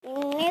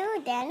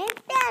Single Danny.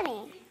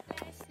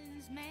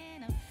 Lessons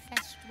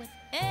manifest with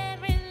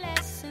every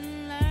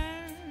lesson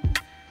learned.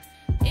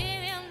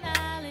 If your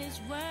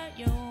knowledge were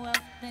your wealth,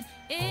 then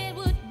it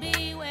would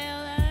be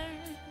well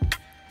earned.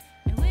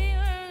 And we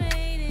were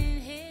made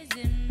in His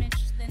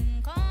image,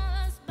 then call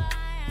us by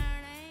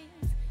our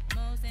names.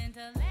 Most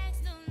intellects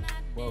do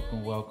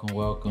not.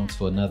 Welcome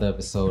to another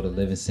episode of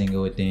Living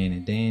Single with Dan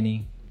and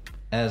Danny.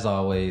 As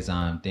always,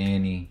 I'm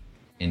Danny,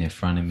 and in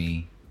front of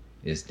me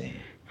is Dan.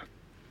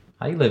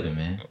 How you living,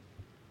 man?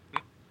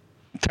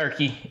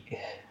 Turkey.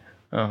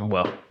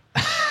 Well,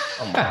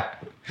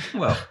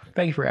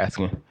 thank you for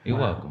asking. You're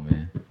welcome,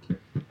 man.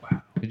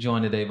 Wow. We're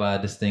joined today by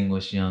a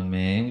distinguished young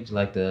man. Would you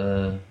like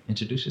to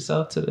introduce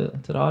yourself to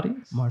the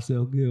audience?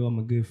 Marcel Gill. I'm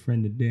a good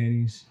friend of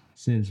Danny's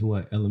since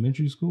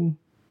elementary school,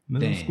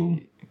 middle school.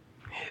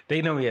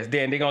 They know me as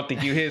Dan. They gonna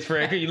think you his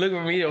friend. You look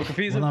at me, it'll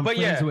confuse them. Well, I'm But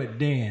friends yeah, with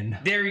Dan.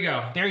 there you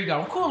go.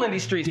 I'm cool in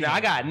these streets now.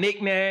 I got a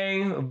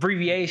nickname,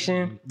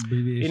 abbreviation.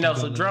 You know,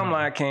 so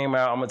Drumline came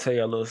out. I'm gonna tell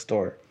you a little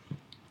story.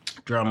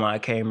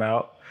 Drumline came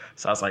out,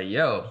 so I was like,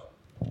 yo,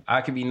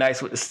 I can be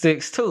nice with the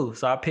sticks too.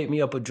 So I picked me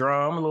up a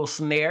drum, a little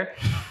snare.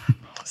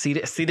 See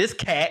this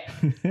cat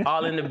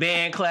all in the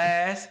band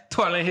class,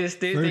 twirling his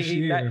sticks.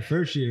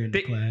 First year in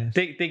the class.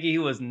 Thinking he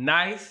was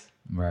nice.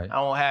 Right. I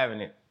won't have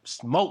it.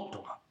 Smoked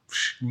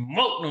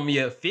him,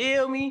 you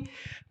feel me?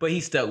 But he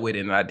stuck with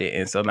it and I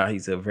didn't. So now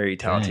he's a very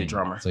talented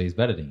drummer. So he's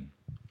better than you.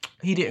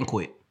 He didn't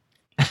quit.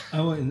 I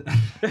wouldn't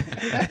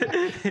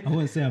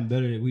say I'm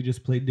better. We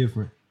just play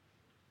different.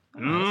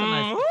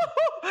 I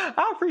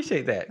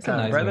appreciate that,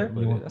 brother.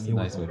 That's a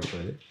nice way to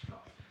put it.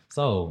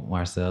 So,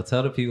 Marcel,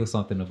 tell the people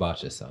something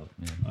about yourself,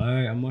 man. All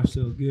right, I'm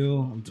Marcel Gill.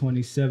 I'm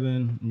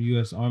 27. I'm a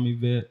U.S. Army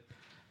vet,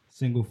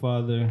 single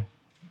father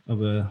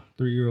of a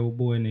 3-year-old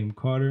boy named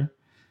Carter.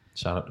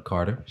 Shout out to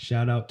Carter.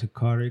 Shout out to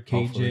Carter, KJ.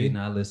 Hopefully he's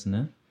not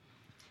listening.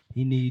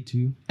 He need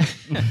to.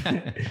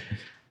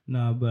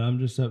 Nah, but I'm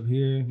just up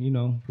here,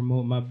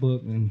 promoting my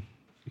book and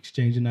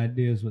exchanging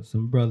ideas with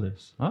some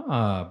brothers.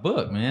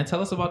 Book, man.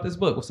 Tell us about this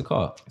book. What's it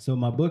called? So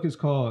my book is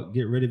called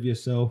Get Rid of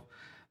Yourself.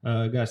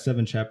 Got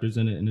 7 chapters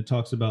in it, and it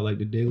talks about like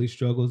the daily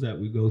struggles that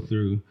we go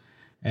through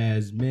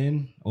as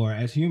men or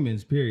as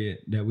humans, period,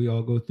 that we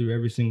all go through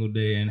every single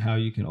day, and how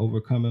you can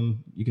overcome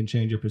them. You can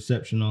change your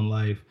perception on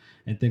life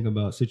and think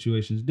about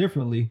situations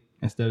differently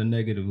instead of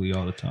negatively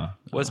all the time.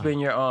 What's been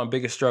your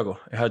biggest struggle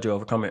and how'd you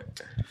overcome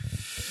it?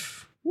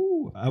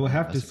 I would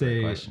have to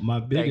say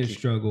my biggest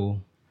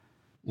struggle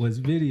was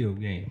video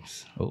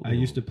games. Oh. I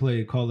used to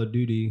play Call of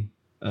Duty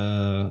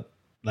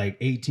like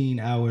 18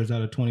 hours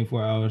out of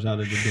 24 hours out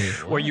of the day.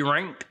 Were you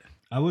ranked?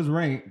 I was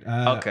ranked.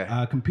 Okay.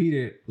 I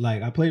competed,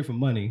 I played for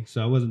money,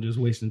 so I wasn't just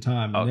wasting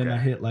time. And then I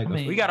hit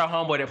we got a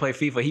homeboy that play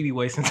FIFA. He be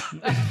wasting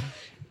time.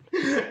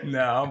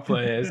 Nah, I'm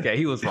playing this guy.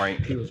 He was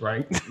ranked.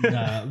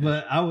 Nah,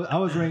 but I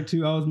was ranked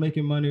too. I was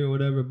making money or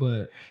whatever,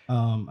 but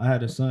I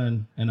had a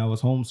son and I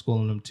was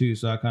homeschooling him too,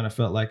 so I kind of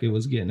felt like it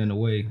was getting in the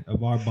way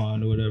of our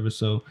bond or whatever.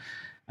 So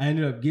I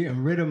ended up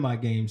getting rid of my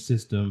game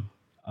system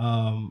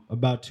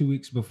about 2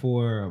 weeks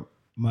before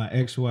my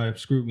ex-wife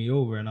screwed me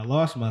over, and I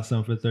lost my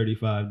son for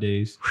 35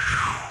 days.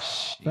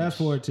 Fast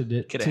forward to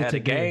the could have had a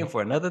game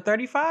for another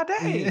 35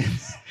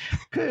 days.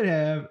 Could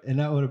have, and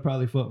that would have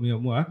probably fucked me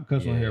up more. I can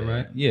cuss on here,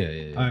 right?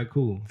 Yeah. All right,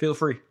 cool. Feel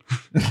free.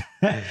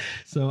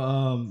 So,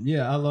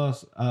 I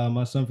lost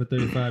my son for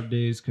 35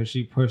 days because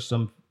she pushed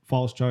some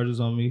false charges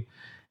on me.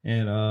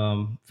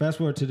 And fast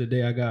forward to the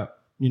day I got,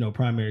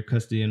 primary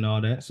custody and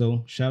all that.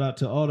 So shout out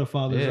to all the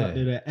fathers out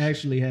there that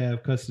actually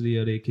have custody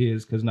of their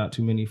kids, because not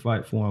too many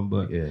fight for them.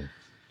 But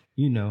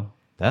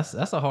that's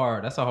a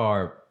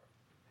hard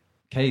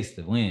case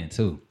to win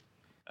too.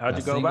 How'd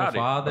you go about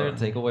father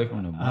take away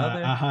from the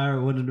mother. I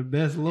hired one of the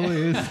best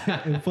lawyers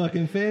in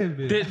fucking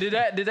Fayetteville. Did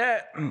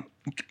that?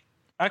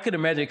 I could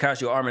imagine it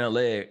cost you an arm and a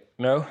leg.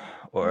 No,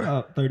 or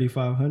about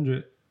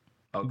 $3,500.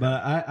 Okay.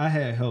 But I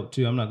had help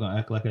too. I'm not gonna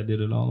act like I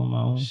did it all on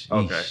my own.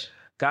 Okay.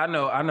 I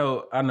know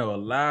a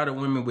lot of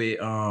women with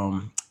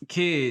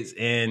kids,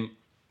 and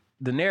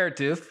the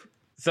narrative,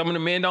 some of the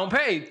men don't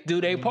do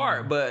their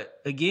part, but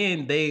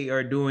again, they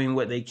are doing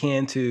what they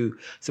can to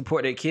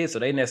support their kids, so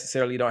they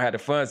necessarily don't have the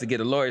funds to get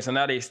a lawyer. So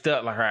now they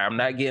stuck like, all right, I'm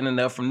not getting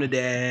enough from the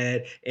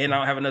dad, and I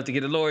don't have enough to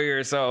get a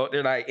lawyer, so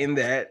they're like in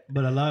that.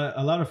 But a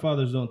lot of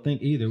fathers don't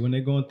think either when they're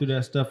going through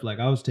that stuff. Like,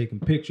 I was taking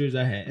pictures,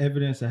 I had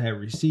evidence, I had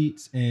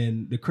receipts,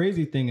 and the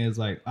crazy thing is,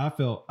 like, I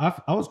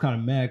was kind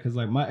of mad because,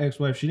 like, my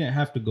ex-wife, she didn't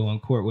have to go in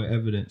court with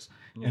evidence.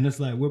 And it's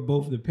like, we're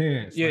both the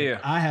parents. Yeah.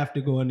 I have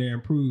to go in there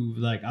and prove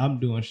like I'm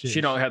doing shit.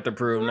 She don't have to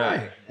prove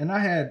nothing. And I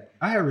had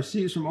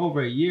receipts from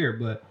over a year,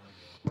 but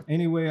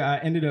anyway, I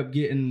ended up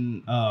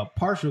getting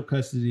partial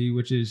custody,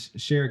 which is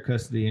shared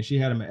custody, and she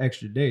had him an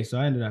extra day, so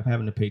I ended up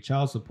having to pay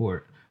child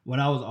support when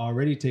I was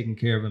already taking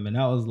care of him, and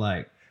that was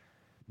like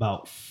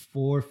about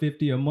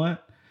 $450 a month.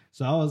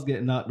 So I was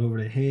getting knocked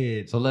over the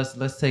head. So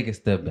let's take a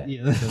step back.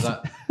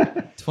 Yeah.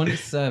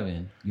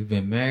 27, you've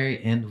been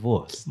married and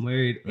divorced.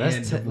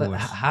 Divorced.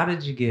 How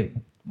did you get?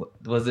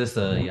 Was this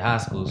your high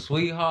school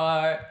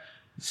sweetheart?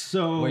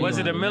 So was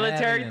it a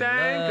military thing?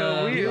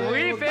 Cause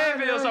we in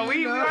Fayetteville, so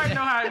we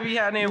know how we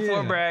had in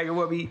Fort Bragg and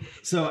what we.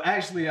 So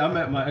actually, I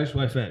met my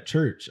ex-wife at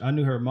church. I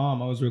knew her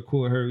mom. I was real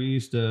cool with her. We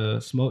used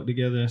to smoke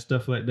together and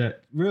stuff like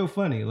that. Real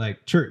funny,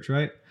 like church,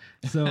 right?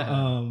 So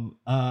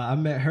I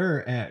met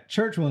her at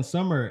church one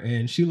summer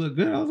and she looked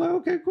good. I was like,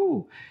 okay,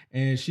 cool.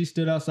 And she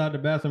stood outside the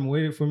bathroom and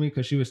waited for me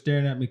because she was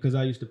staring at me because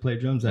I used to play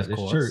drums at this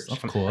church.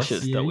 Of course.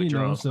 Yeah, you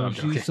know, so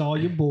she saw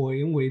your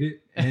boy and waited.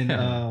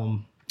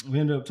 And we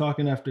ended up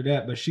talking after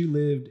that, but she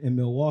lived in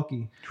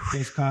Milwaukee,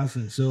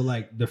 Wisconsin. So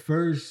like the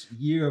first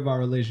year of our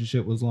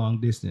relationship was long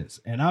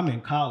distance. And I'm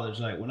in college,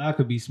 like when I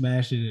could be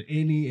smashing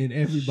any and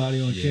everybody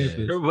on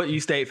campus. But you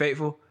stayed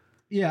faithful?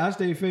 Yeah, I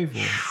stayed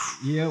faithful.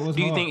 Yeah, it was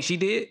Do you hard. think she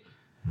did?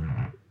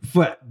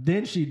 But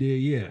then she did,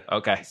 yeah.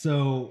 Okay.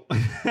 So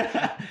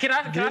Can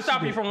I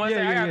stop you for one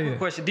second? I got a quick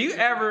question. Do you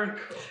ever,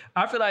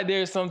 I feel like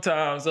there's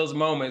sometimes those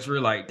moments where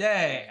like,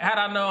 dang, had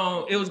I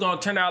known it was going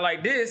to turn out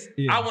like this,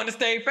 I wouldn't have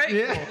stayed faithful.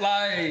 Yeah.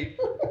 Like,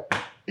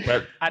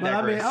 but I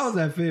mean, I was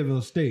at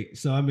Fayetteville State.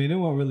 So, I mean, there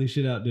wasn't really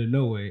shit out there,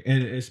 no way.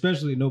 And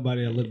especially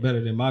nobody that looked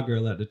better than my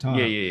girl at the time.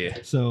 Yeah.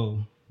 So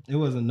it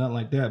wasn't nothing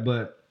like that.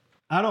 But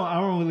I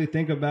don't really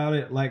think about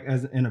it like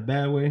as in a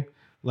bad way.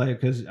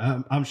 Like, cause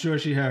I'm sure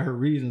she had her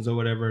reasons or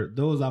whatever.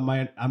 Those I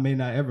may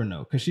not ever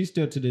know. Cause she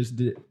still to this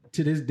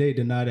day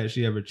deny that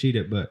she ever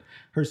cheated. But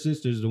her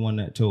sister's the one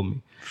that told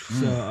me.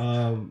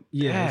 So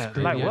yeah, it's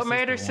crazy. Like what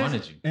made her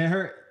sister?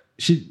 And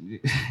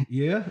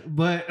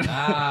but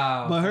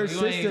her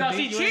sister. So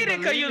she cheated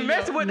because you was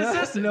messing with the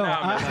sister. No,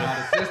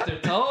 the sister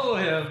told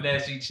him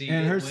that she cheated.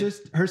 And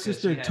her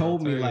sister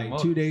told me like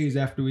 2 days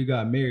after we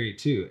got married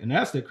too. And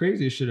that's the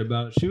craziest shit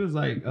about it. She was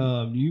like,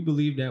 do you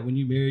believe that when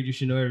you married you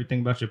should know everything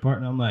about your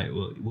partner? I'm like,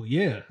 well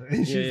yeah.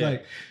 And she's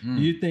like,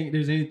 do you think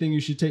there's anything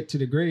you should take to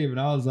the grave? And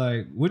I was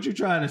like, what you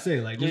trying to say?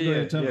 Like, just go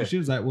ahead and tell me. She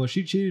was like, well,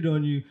 she cheated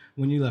on you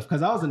when you left.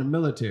 Because I was in the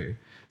military.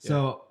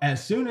 So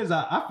as soon as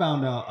I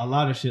found out a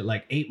lot of shit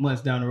like 8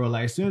 months down the road,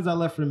 like as soon as I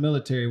left for the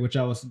military, which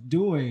I was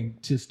doing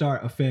to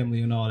start a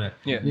family and all that,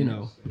 you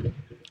know,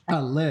 I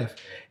left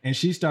and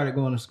she started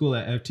going to school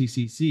at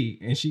FTCC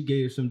and she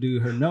gave some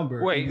dude her number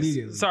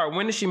immediately. Sorry,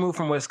 when did she move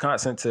from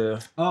Wisconsin to?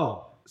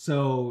 Oh,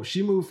 so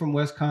she moved from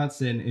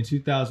Wisconsin in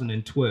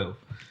 2012.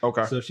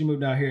 Okay. So she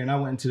moved out here and I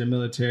went into the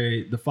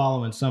military the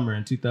following summer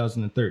in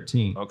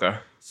 2013. Okay.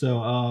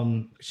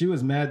 So she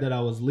was mad that I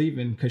was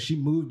leaving because she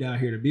moved down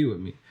here to be with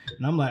me.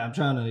 And I'm like, I'm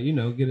trying to, you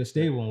know, get a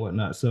stable and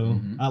whatnot. So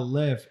I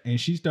left and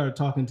she started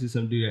talking to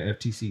some dude at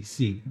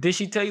FTCC. Did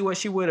she tell you what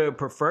she would have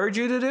preferred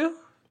you to do?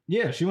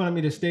 Yeah, she wanted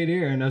me to stay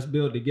there and us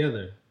build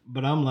together.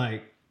 But I'm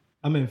like,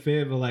 I'm in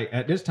Fayetteville. Like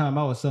at this time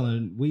I was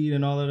selling weed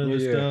and all that other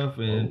stuff.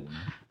 And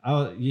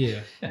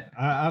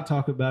I'll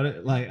talk about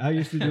it. Like I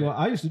used to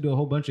do a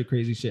whole bunch of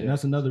crazy shit. And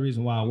that's another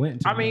reason why I went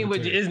into the military.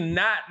 But it's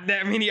not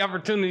that many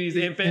opportunities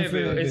in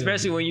Fayetteville,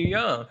 especially when you're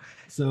young.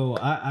 So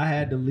I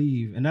had to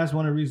leave. And that's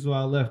one of the reasons why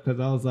I left. Because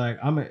I was like,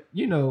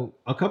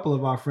 a couple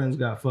of our friends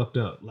got fucked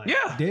up. Like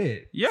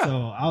dead. Yeah.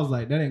 So I was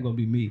like, that ain't going to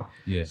be me.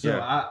 Yeah. So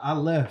I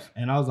left.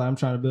 And I was like, I'm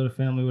trying to build a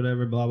family,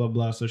 whatever, blah, blah,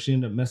 blah. So she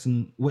ended up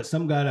messing with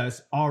some guy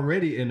that's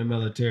already in the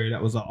military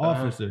that was an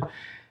officer.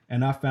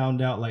 And I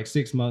found out like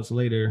 6 months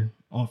later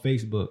on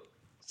Facebook.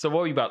 So what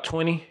were you, about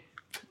 20?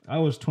 I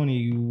was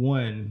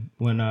 21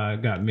 when I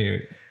got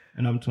married.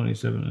 And I'm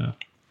 27 now.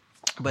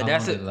 But How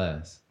long did it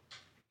last?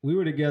 We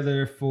were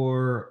together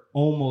for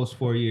almost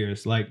 4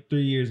 years, like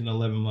 3 years and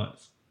 11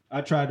 months.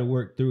 I tried to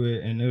work through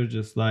it, and it was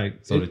just like.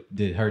 So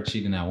did her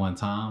cheating at one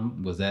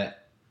time? Was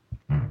that?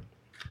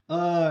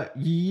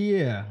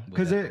 Yeah,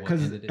 because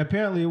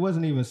apparently it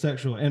wasn't even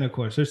sexual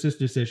intercourse. Her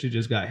sister said she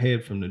just got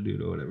head from the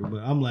dude or whatever.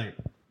 But I'm like,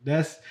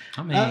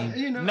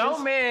 no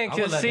man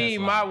can see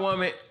my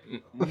woman.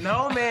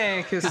 No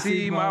man can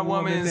see my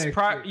woman's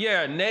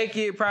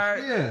naked prior.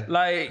 Yeah.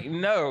 Like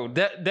no,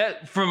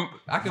 that from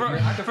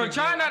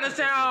trying not to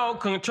sound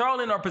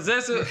controlling or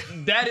possessive,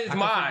 that is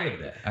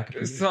mine.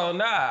 So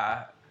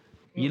nah.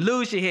 You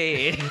lose your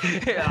head.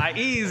 Like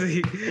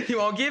easy. You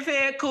won't get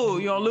head, cool.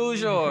 You don't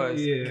lose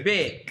yours. Yeah.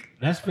 Big.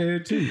 That's fair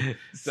too.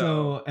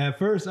 So at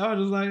first I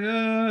was just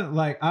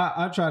like,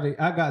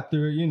 I got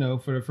through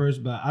it, for the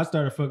first, but I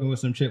started fucking with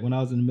some chick when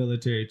I was in the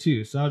military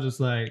too. So I was just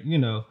like,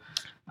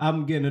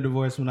 I'm getting a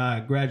divorce when I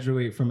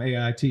graduate from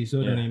AIT,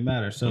 so it doesn't even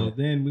matter. So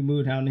then we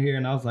moved down here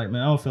and I was like,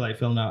 man, I don't feel like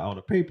filling out all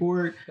the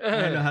paperwork. I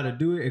don't know how to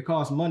do it. It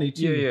costs money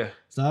too. Yeah.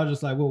 So I was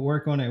just like, we'll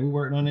work on it. We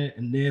worked on it.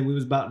 And then we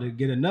was about to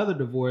get another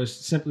divorce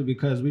simply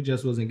because we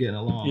just wasn't getting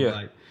along.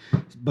 Yeah.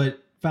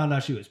 But found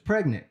out she was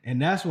pregnant.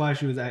 And that's why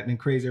she was acting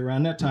crazy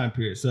around that time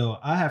period. So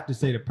I have to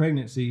say the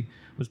pregnancy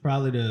was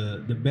probably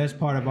the best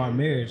part of our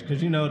marriage. Because,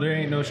 there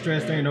ain't no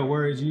stress, there ain't no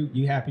worries.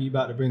 You happy you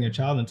about to bring a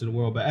child into the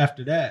world. But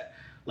after that,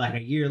 like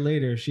a year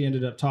later, she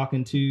ended up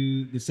talking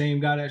to the same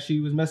guy that she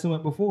was messing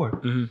with before.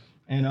 Mm-hmm.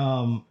 And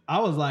I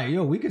was like,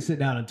 yo, we could sit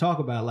down and talk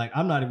about it. Like,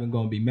 I'm not even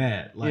going to be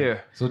mad.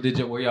 So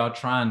were y'all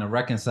trying to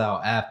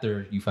reconcile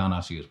after you found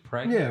out she was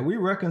pregnant? Yeah, we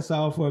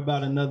reconciled for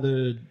about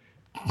another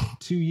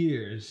 2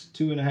 years,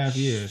 2.5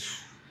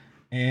 years.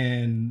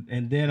 And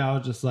then I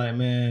was just like,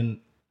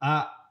 man,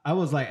 I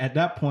was like, at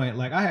that point,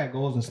 like I had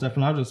goals and stuff.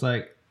 And I was just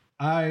like,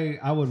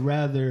 I would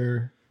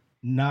rather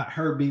not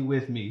her be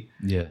with me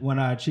Yeah. when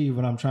I achieve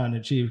what I'm trying to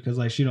achieve, because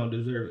like she don't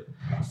deserve it.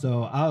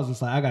 So I was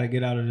just like, I got to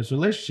get out of this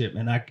relationship.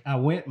 And I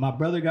went, my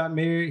brother got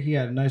married. He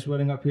had a nice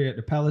wedding up here at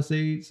the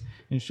Palisades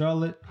in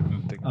Charlotte.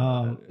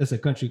 It's a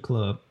country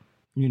club,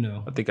 you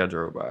know. I think I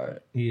drove by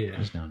it. Yeah.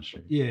 Just down the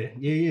street.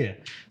 Yeah.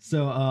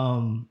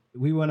 So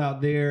we went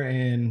out there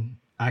and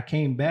I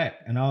came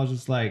back and I was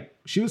just like,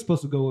 she was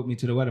supposed to go with me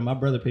to the wedding. My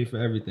brother paid for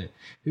everything.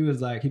 He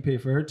was like, he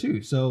paid for her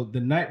too. So the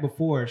night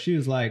before, she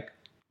was like,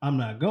 I'm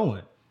not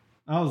going.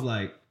 I was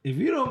like, if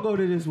you don't go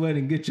to this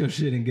wedding, get your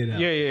shit and get out.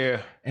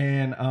 Yeah.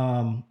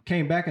 And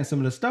came back and some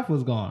of the stuff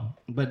was gone.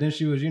 But then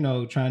she was, you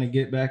know, trying to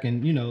get back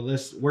and, you know,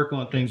 let's work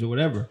on things or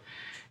whatever.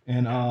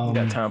 And You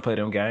got time to play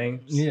them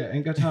games? yeah,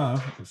 ain't got time.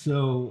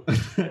 So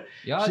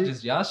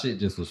Y'all shit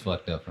just was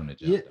fucked up from the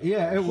jump.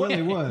 yeah, it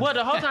really was. Well,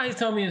 the whole time he's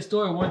telling me a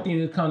story, one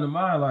thing that come to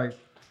mind, like,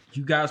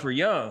 you guys were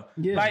young.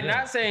 Yeah. Like,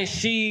 not saying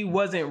she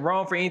wasn't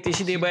wrong for anything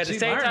she did, but at the She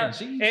same learning.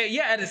 time,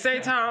 at the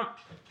same time,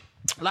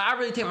 like, I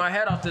really take my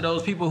hat off to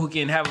those people who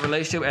can have a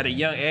relationship at a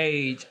young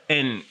age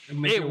and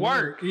Make it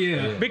work.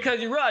 Yeah.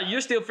 Because you realize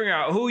you're still figuring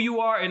out who you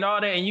are and all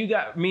that, and you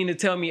got me to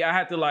tell me I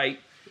have to, like,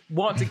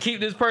 want to keep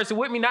this person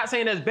with me. Not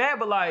saying that's bad,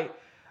 but, like,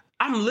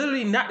 I'm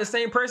literally not the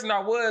same person I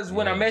was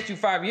when I met you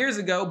 5 years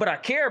ago, but I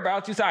care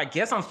about you, so I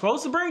guess I'm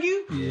supposed to bring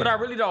you, but I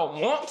really don't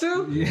want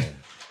to. Yeah.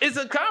 It's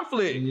a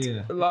conflict.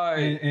 Yeah.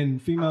 Like, And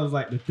females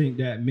like to think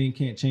that men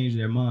can't change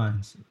their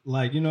minds.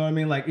 Like, you know what I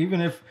mean? Like,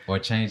 even if... Or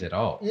change it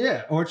all.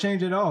 Yeah, or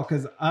change it all.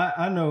 Because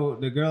I know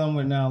the girl I'm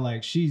with now,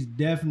 like, she's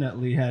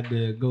definitely had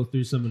to go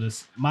through some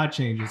of my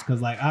changes.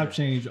 Because, like, I've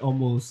changed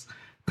almost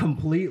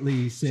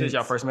completely since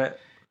y'all first met?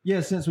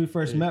 Yeah, since we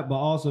first met, but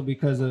also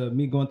because of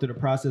me going through the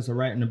process of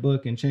writing the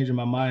book and changing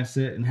my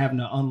mindset and having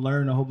to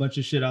unlearn a whole bunch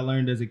of shit I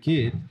learned as a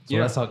kid. So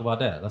let's talk about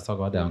that.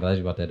 I'm glad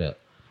you brought that up.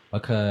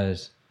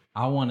 Because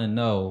I want to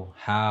know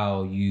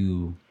how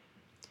you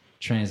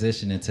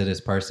transition into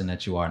this person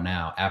that you are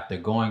now after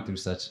going through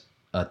such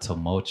a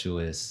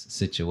tumultuous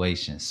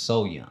situation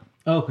so young.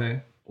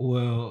 Okay.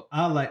 Well,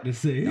 I like to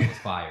say... That was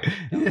fire.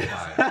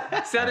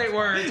 Say that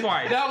word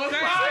twice. That was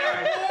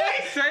fire.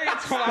 Say it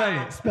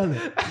twice. Spell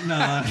it.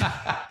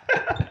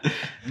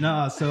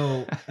 Nah,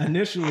 so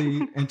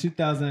initially in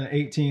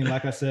 2018,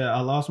 like I said, I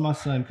lost my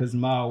son because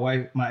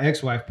my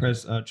ex-wife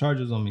pressed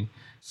charges on me.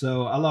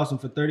 So I lost him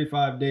for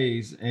 35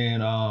 days.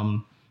 And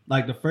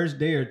like the first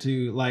day or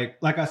two, like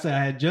I said,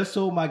 I had just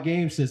sold my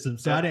game system.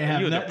 So I didn't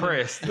have You were nothing.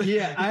 depressed.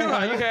 Yeah.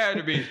 You had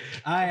to be. If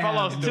I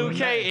lost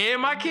 2K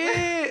and my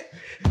kid...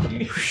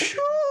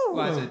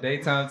 Watching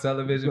daytime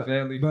television,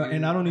 family. But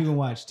and I don't even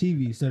watch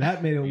TV, so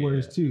that made it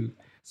worse too.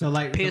 So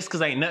like pissed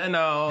because ain't nothing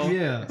on.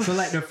 Yeah. So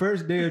like the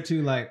first day or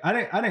two, like I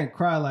didn't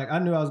cry. Like I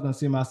knew I was gonna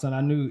see my son.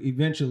 I knew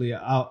eventually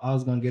I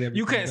was gonna get everything.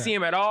 You couldn't back. see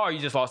him at all, or you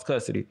just lost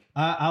custody?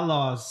 I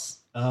lost.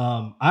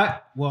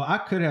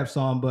 I could have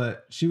saw him,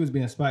 but she was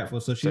being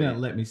spiteful, so she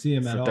didn't let me see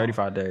him at all.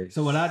 35 days.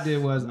 So what I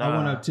did was I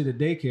went up to the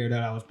daycare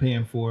that I was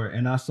paying for,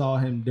 and I saw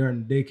him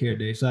during the daycare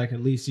day, so I could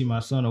at least see my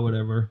son or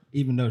whatever,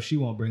 even though she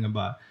won't bring him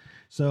by.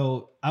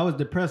 So I was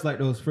depressed like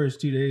those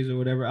first 2 days or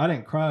whatever. I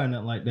didn't cry or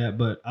nothing like that,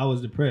 but I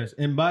was depressed.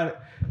 And for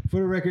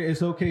the record,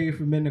 it's okay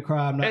for men to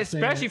cry. I'm not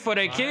especially saying, for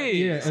their kids.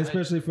 Yeah,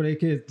 especially for their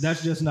kids.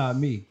 That's just not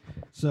me.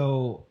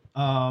 So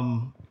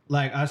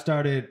like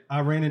I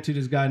ran into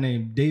this guy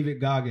named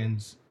David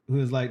Goggins, who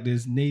is like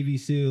this Navy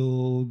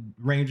SEAL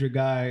Ranger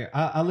guy.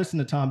 I listen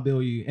to Tom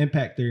Bilyeu,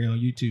 Impact Theory on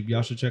YouTube.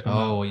 Y'all should check him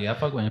out. Oh, yeah. I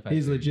fuck with Impact.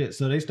 He's legit.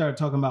 So they started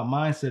talking about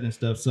mindset and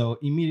stuff. So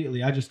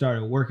immediately I just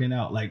started working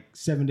out like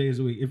 7 days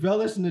a week. If y'all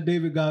listen to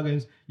David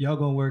Goggins, y'all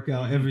gonna work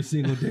out every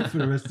single day for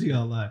the rest of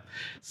y'all life.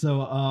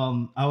 So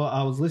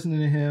I was listening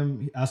to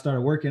him. I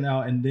started working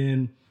out, and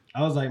then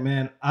I was like,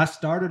 man, I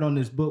started on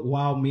this book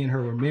while me and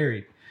her were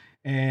married,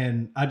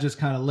 and I just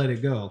kind of let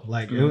it go.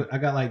 Like I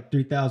got like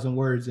 3,000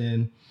 words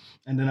in.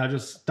 And then I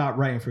just stopped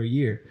writing for a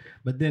year.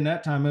 But then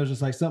that time it was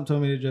just like something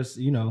told me to just,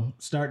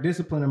 start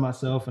disciplining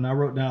myself. And I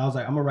wrote down, I was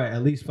like, I'm going to write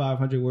at least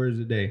 500 words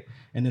a day.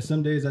 And then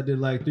some days I did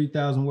like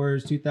 3,000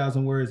 words,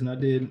 2,000 words.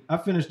 And I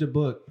finished the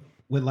book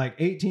with like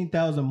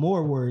 18,000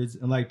 more words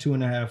in like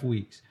 2.5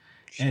 weeks.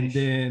 Sheesh. And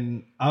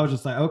then I was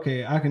just like,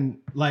 okay, I can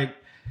like,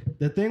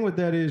 the thing with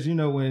that is,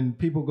 when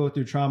people go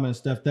through trauma and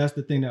stuff, that's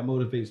the thing that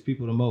motivates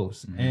people the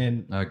most. Mm-hmm.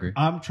 And I agree.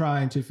 I'm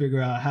trying to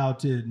figure out how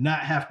to not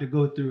have to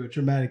go through a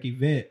traumatic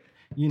event.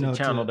 To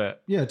channel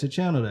that. Yeah, to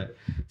channel that.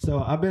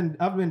 So I've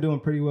been doing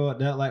pretty well at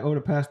that. Like over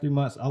the past 3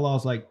 months, I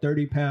lost like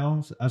 30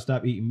 pounds. I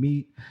stopped eating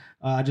meat.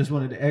 I just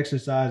wanted to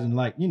exercise and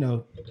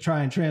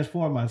try and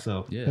transform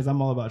myself because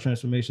I'm all about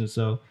transformation.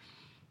 So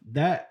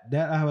that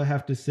I would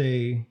have to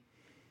say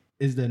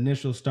is the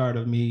initial start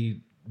of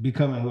me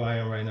becoming who I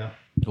am right now.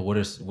 But what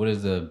is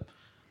the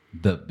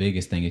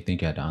biggest thing you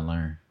think you had to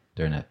unlearn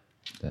during that?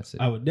 That's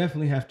it. I would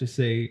definitely have to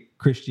say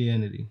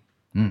Christianity.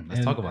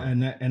 Let's talk about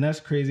it. And that's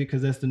crazy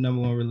because that's the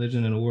number one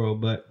religion in the world.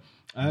 But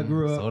I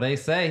grew up. So they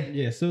say.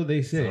 Yeah, so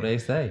they say. So they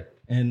say.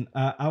 And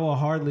I will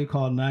hardly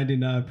call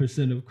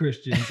 99% of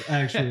Christians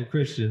actual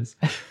Christians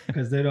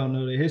because they don't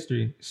know their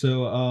history.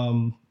 So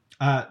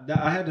I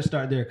had to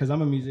start there because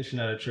I'm a musician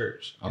at a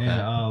church. Okay.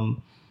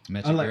 And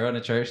Met I your like- girl in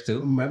the church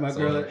too. Met my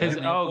girl at- His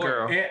old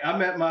girl. And I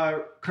met my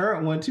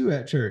current one too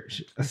at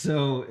church.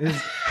 So it's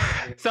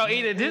So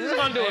either this is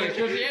gonna do it.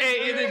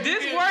 Hey, either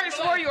this works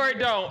for you or it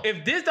don't.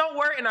 If this don't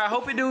work, and I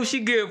hope it do, she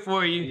good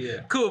for you.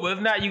 Yeah. Cool, but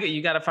if not,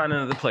 you gotta find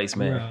another place,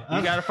 man. Bro,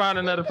 You gotta find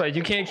another place.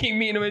 You can't keep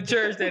meeting them in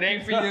church. That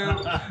ain't for you.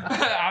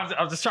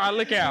 I'm just trying to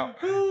look out.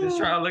 Just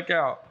trying to look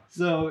out.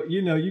 so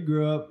you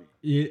grew up.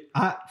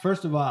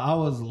 First of all, I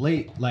was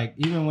late. Like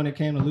even when it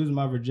came to losing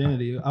my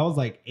virginity, I was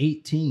like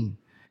 18.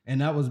 And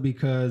that was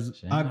because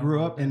Shame I on grew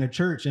you. up in a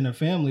church in a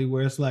family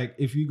where it's like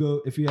if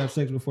you have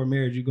sex before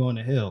marriage, you're going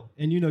to hell.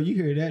 And you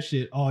hear that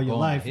shit all your Going to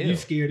life. hell? You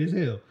scared as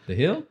hell. The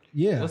hill?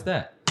 Yeah. What's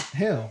that?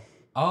 Hell.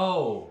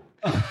 Oh,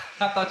 I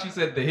thought you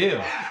said the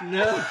hill.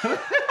 No.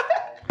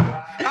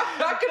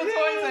 I could have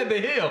sworn you said the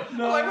hill. I'm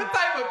like, what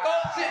type of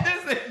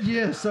bullshit this is?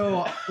 Yeah,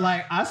 so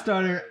like I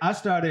started,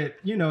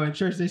 in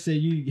church they say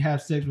you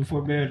have sex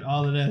before marriage,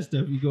 all of that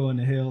stuff, you go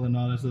into hell and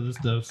all this other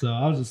stuff. So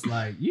I was just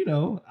like,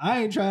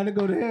 I ain't trying to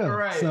go to hell.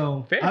 Right.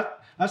 So Fair.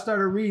 I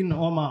started reading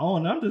on my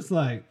own. I'm just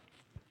like,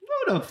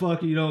 no the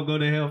fuck you don't go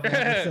to hell for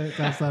having sex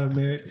outside of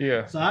marriage.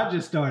 Yeah. So I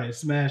just started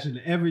smashing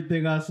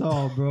everything I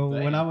saw, bro.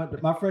 When I went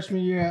to my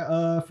freshman year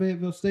at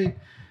Fayetteville State,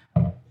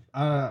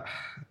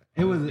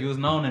 it was He was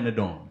known in the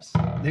dorms.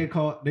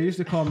 they used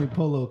to call me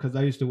Polo because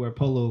I used to wear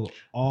polo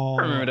all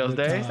I remember those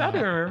the days. I time. do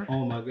remember.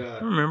 Oh my I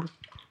god. remember.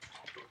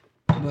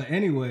 But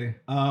anyway,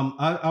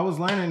 I was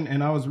learning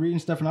and I was reading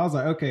stuff and I was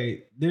like,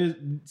 okay, there's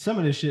some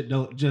of this shit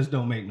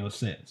don't make no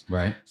sense.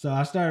 Right. So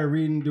I started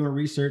reading, doing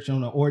research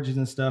on the origins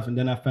and stuff, and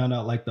then I found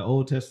out like the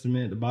Old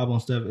Testament, the Bible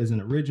and stuff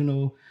isn't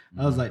original.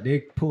 I was like,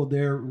 they pulled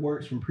their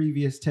works from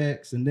previous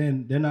texts, and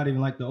then they're not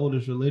even like the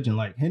oldest religion.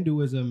 Like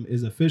Hinduism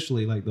is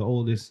officially like the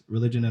oldest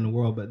religion in the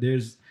world, but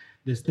there's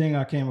this thing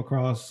I came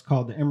across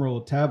called the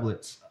Emerald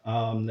Tablets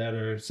that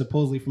are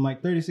supposedly from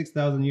like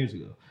 36,000 years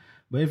ago.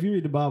 But if you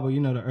read the Bible,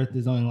 the earth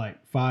is only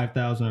like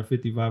 5,000 or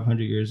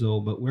 5,500 years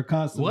old, but we're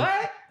constantly...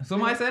 What?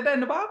 Somebody said that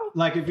in the Bible?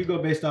 Like if you go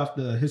based off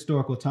the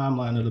historical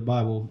timeline of the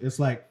Bible, it's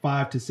like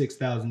 5,000 to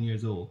 6,000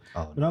 years old.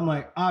 Oh, But I'm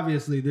like,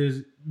 obviously,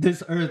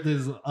 this earth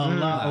is a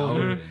lot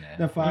older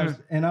than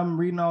five. And I'm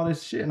reading all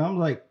this shit, and I'm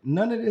like,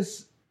 none of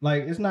this,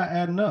 like, it's not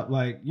adding up.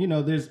 Like,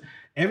 there's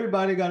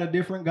everybody got a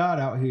different God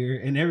out here,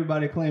 and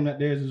everybody claim that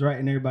theirs is right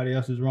and everybody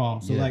else is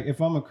wrong. So Yeah. like,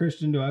 if I'm a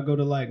Christian, do I go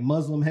to like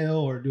Muslim hell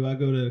or do I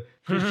go to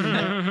Christian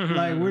hell?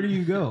 Like, where do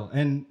you go?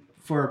 And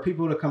for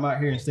people to come out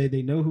here and say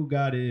they know who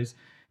God is,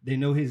 they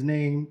know his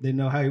name, they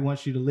know how he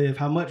wants you to live,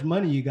 how much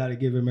money you got to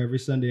give him every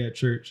Sunday at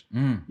church,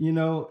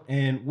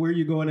 and where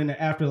you going in the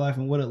afterlife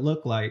and what it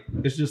looked like.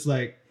 It's just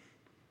like,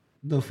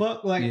 the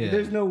fuck? Like, Yeah.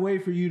 there's no way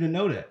for you to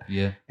know that.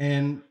 Yeah.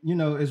 And,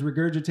 it's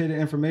regurgitated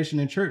information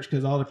in church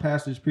because all the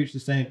pastors preach the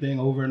same thing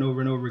over and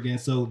over and over again.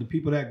 So the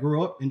people that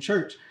grew up in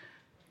church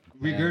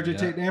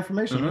regurgitate the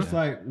information. It's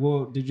like,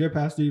 well, did your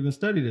pastor even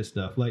study this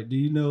stuff? Like, do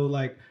you know,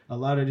 like, a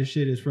lot of this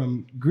shit is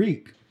from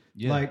Greek,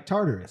 like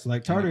Tartarus. Like,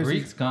 And the Tartarus is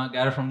Greeks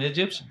got it from the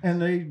Egyptians.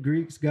 and the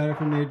Greeks got it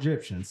from the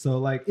Egyptians. So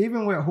like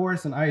even with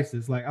Horus and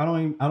Isis, like I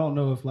don't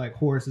know if like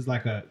Horus is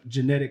like a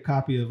genetic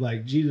copy of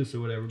like Jesus or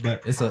whatever,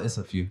 but It's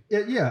a few.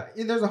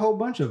 there's a whole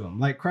bunch of them.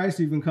 Like Christ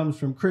even comes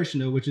from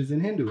Krishna, which is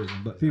in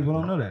Hinduism, but people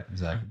don't know that.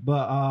 Exactly.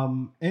 But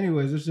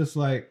anyways, it's just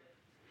like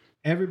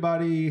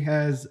everybody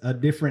has a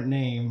different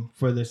name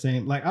for the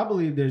same. Like I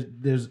believe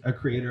there's a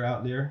creator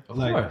out there. Of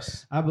like,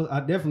 course. I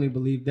definitely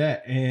believe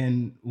that.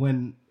 And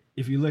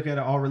if you look at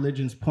it, all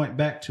religions point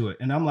back to it.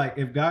 And I'm like,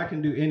 if God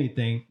can do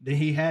anything, then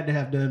he had to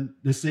have done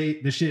the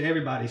shit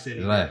everybody said.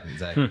 He Right. did.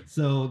 Exactly.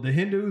 So the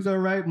Hindus are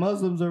right,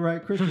 Muslims are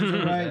right, Christians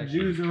are right, Exactly.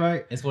 Jews are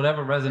right. It's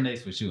whatever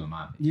resonates with you, in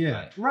my opinion. Yeah,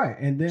 Like, right.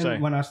 And then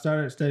Same. when I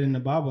started studying the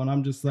Bible, and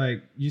I'm just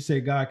like, you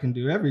say God can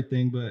do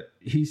everything, but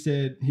he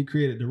said he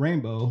created the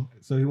rainbow,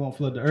 so he won't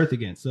flood the earth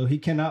again. So he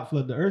cannot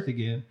flood the earth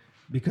again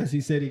because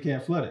he said he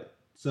can't flood it.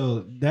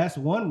 So that's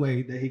one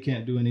way that he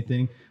can't do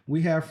anything.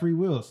 We have free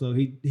will, so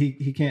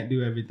he can't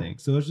do everything.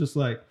 So it's just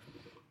like,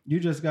 you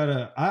just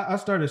gotta. I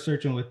started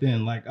searching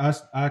within. Like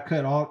I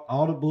cut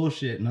all the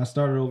bullshit and I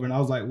started over, and I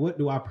was like, what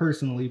do I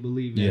personally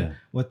believe in Yeah.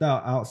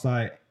 without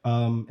outside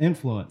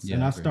influence? Yeah,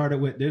 and I I agree.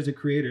 started with there's a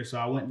creator, so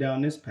I went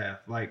down this path.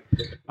 Like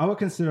I would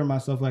consider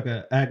myself like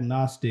an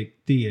agnostic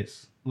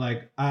theist.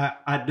 Like I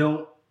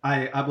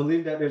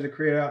believe that there's a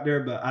creator out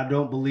there, but I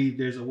don't believe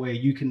there's a way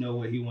you can know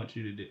what he wants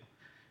you to do.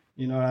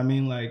 You know what I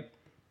mean? Like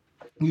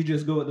you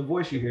just go with the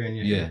voice you hear in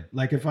your head.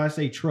 Like if I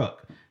say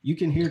truck, you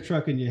can hear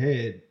truck in your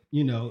head,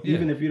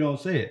 even if you don't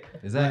say it.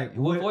 Exactly.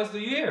 Like, what voice do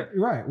you hear?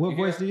 Right. What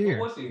voice do you hear?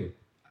 What voice do you hear?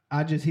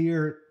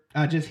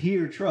 I just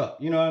hear truck.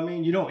 You know what I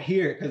mean? You don't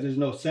hear it because there's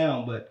no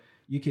sound, but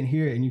you can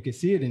hear it and you can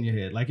see it in your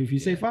head. Like if you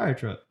say fire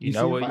truck, You see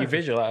know a what fire you truck.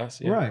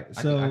 visualize. Yeah. Right.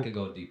 So I could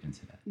go deep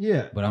into that.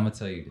 yeah. But I'm gonna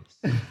tell you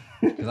this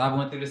because I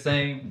went through the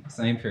same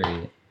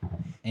period,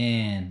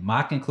 and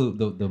my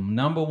the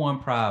number one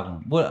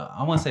problem. Well,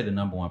 I want to say the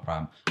number one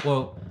problem.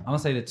 Well, I'm gonna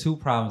say the two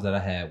problems that I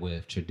had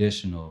with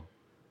traditional,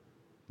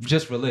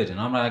 just religion.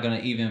 I'm not gonna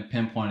even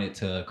pinpoint it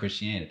to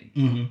Christianity.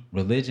 Mm-hmm.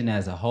 Religion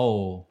as a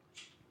whole,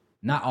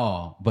 not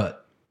all,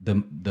 but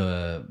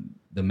the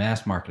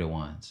mass marketed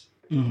ones.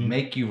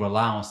 make you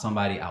rely on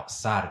somebody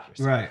outside of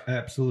yourself. Right.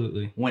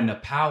 Absolutely. When the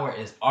power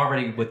is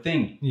already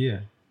within you. Yeah.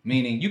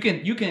 Meaning you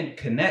can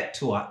connect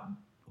to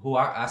who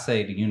I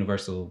say the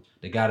universal,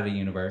 the God of the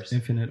universe.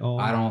 Infinite all.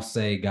 I don't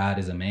say God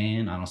is a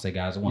man. I don't say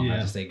God is a woman. I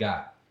Yeah. just say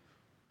God.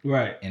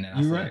 Right. And then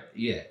I You're say, right.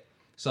 yeah.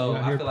 So You're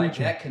out I here feel like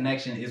preaching. that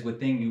connection is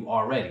within you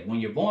already. When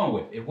you're born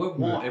with, if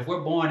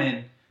we're born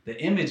in the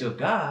image of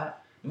God,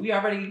 we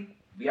already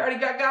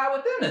got God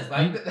within us.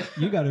 Like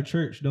You got a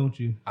church, don't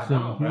you? I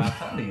don't, bro. I'm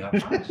telling you, I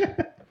promise you.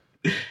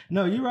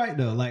 No, you're right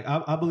though. Like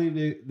I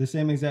believe the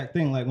same exact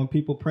thing. Like when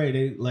people pray,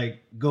 they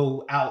like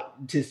go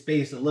out to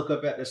space and look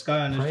up at the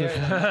sky, and it's Prayer,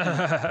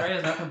 just like, prayer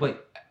is nothing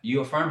but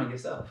you affirming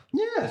yourself.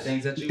 The yes.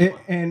 things that you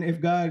want. And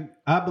if God,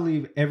 I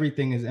believe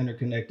everything is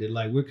interconnected.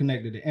 Like we're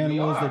connected to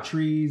animals, the are.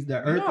 trees, the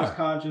earth is are.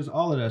 conscious,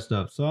 all of that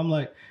stuff. So I'm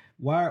like,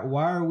 why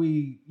are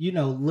we,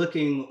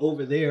 looking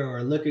over there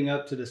or looking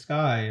up to the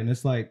sky? And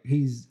it's like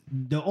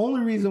the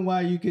only reason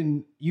why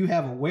you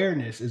have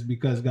awareness is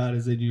because God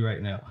is in you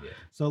right now. Yeah.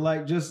 So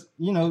like just,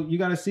 you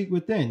got to seek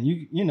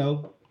within.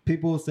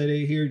 People say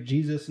they hear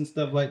Jesus and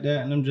stuff like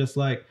that, and I'm just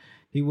like,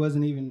 he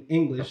wasn't even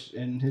English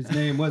and his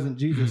name wasn't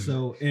Jesus.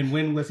 So, and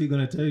when was he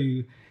going to tell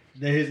you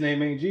that his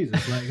name ain't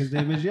Jesus? Like his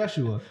name is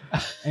Yeshua,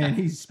 and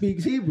he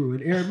speaks Hebrew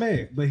and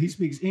Aramaic, but he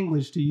speaks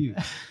English to you.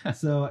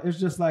 So it's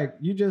just like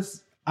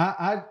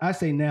I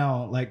say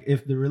now, like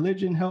if the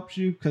religion helps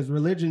you, because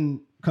religion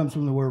comes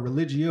from the word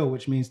religio,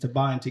 which means to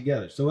bind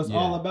together. So it's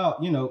all about,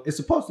 it's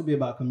supposed to be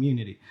about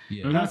community.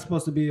 Yeah. It's not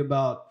supposed to be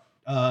about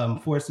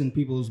forcing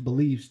people's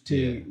beliefs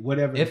to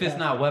whatever. If it's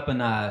not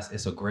weaponized,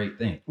 it's a great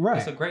thing. Right,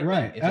 It's a great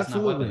right, thing if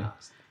absolutely. it's not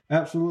weaponized.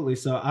 Absolutely.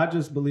 So I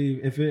just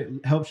believe if it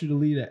helps you to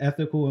lead an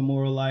ethical and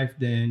moral life,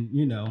 then,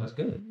 That's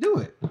good. do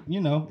it.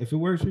 If it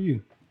works for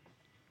you.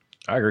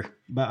 I agree.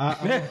 But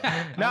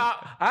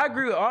I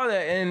agree with all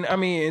that. And I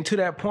mean, and to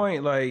that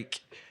point, like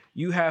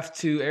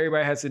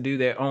everybody has to do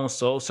their own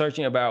soul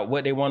searching about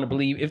what they want to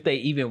believe, if they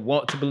even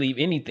want to believe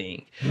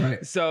anything.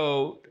 Right.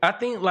 So I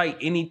think like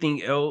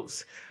anything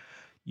else,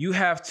 you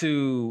have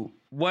to,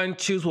 one,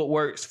 choose what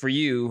works for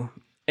you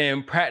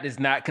and practice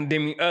not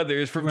condemning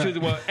others for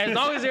choosing what, as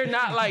long as they're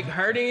not like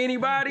hurting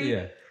anybody.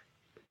 Yeah.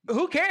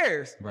 Who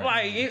cares? Right.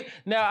 Like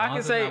now I long can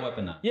as say, it's not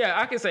weaponized. yeah,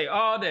 I can say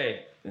all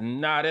day,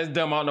 nah, that's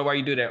dumb. I don't know why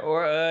you do that,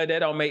 or that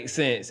don't make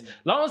sense.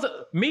 Long as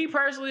me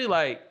personally,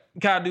 like,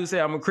 I do say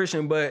I'm a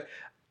Christian, but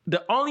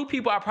the only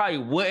people I probably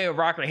wouldn't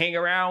rock or hang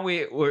around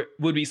with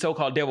would be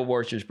so-called devil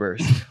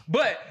worshippers.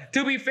 But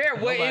to be fair,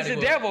 what is the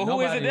devil?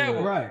 Who is the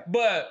devil? Right.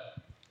 But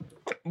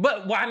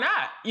why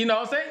not? You know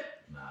what I'm saying?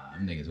 Nah,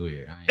 them niggas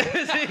weird. I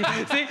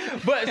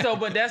ain't.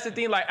 But that's the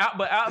thing. Like,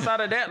 but outside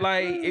of that,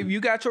 like, if you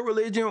got your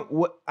religion,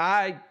 what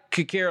I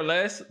could care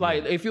less.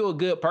 Like, if you're a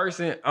good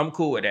person, I'm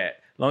cool with that.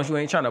 As long as you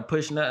ain't trying to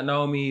push nothing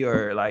on me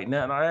or like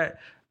nothing like that,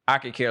 I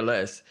could care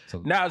less.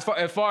 So- Now, as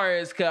far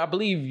as, cause I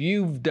believe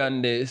you've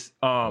done this.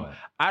 I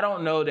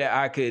don't know that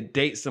I could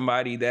date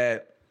somebody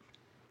that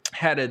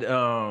had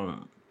a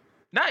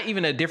not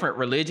even a different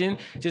religion,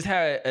 just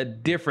had a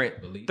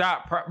different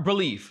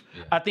belief.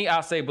 Yeah. I think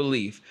I'll say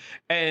belief.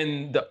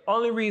 And the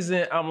only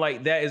reason I'm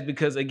like that is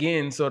because,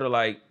 again, sort of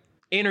like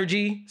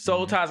energy,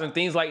 soul ties, and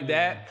things like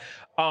that.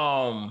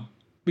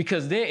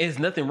 Because then there's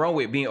nothing wrong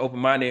with being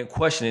open-minded and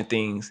questioning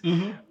things.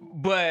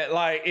 But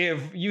like,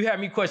 if you have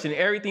me questioning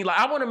everything, like,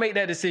 I want to make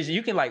that decision.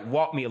 You can like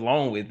walk me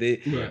along with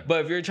it. Right.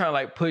 But if you're trying to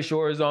like push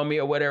yours on me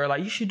or whatever,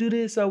 like, you should do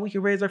this so we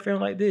can raise our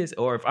family like this.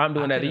 Or if I'm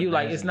doing that to you,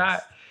 like, it's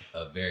not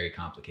a very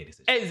complicated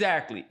situation.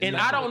 Exactly. And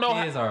I don't know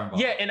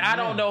I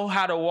don't know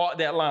how to walk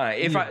that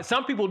line.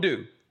 Some people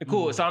do.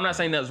 Cool. So I'm not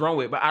saying that's wrong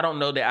with it, but I don't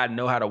know that I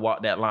know how to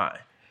walk that line.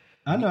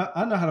 I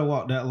know how to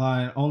walk that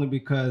line only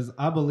because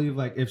I believe,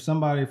 like, if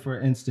somebody,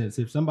 for instance,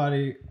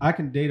 I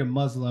can date a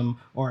Muslim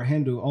or a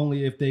Hindu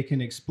only if they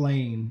can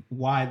explain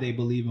why they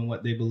believe in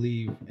what they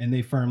believe and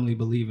they firmly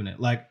believe in it.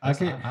 Like, I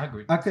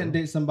agree. I couldn't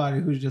date somebody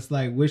who's just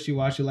like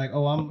wishy-washy, like,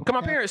 oh, Cause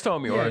my parents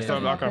told me,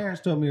 my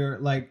parents told me, or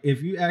like,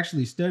 if you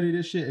actually study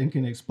this shit and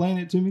can explain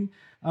it to me,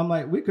 I'm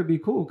like, we could be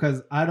cool,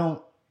 because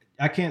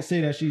I can't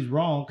say that she's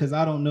wrong because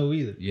I don't know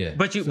either. Yeah.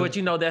 But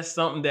that's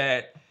something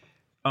that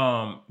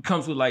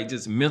comes with like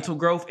just mental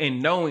growth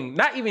and knowing,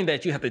 not even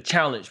that you have to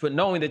challenge, but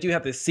knowing that you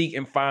have to seek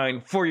and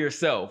find for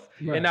yourself,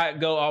 and not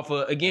go off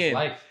of, again,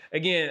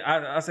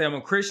 I say I'm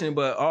a Christian,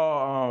 but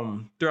all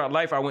throughout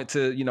life I went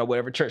to,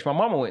 whatever church my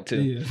mama went to.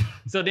 Yeah.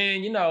 So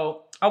then,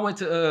 I went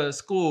to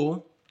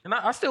school and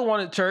I still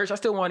wanted church. I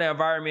still wanted that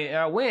environment. And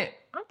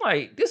I'm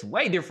like, this is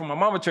way different from my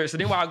mama church. So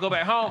then when I go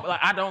back home, like,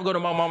 I don't go to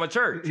my mama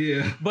church.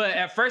 Yeah. But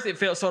at first it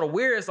felt sort of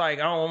weird. It's like,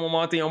 I don't want my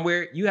mama to think I'm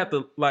weird. You have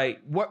to,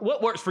 like,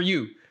 what works for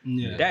you?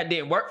 Yeah. That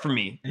didn't work for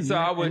me. And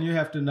you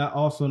have to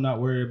not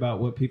worry about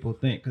what people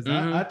think. Because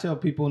I tell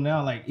people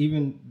now, like,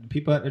 even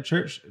people at the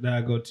church that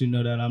I go to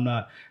know that I'm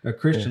not a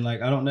Christian.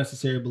 Like, I don't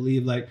necessarily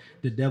believe like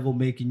the devil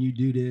making you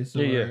do this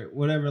or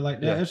whatever like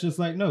that. Yeah. It's just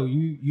like, no,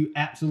 you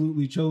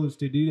absolutely chose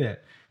to do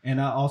that. And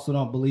I also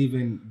don't believe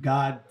in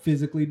God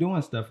physically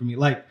doing stuff for me.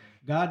 Like,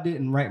 God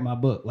didn't write my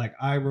book. Like,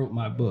 I wrote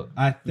my book.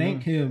 I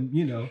thank him,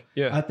 you know,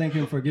 Yeah. I thank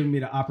him for giving me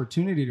the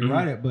opportunity to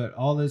write it. But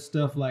all this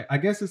stuff, like, I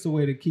guess it's a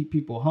way to keep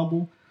people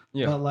humble.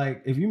 Yeah. But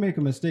like, if you make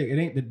a mistake, it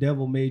ain't the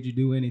devil made you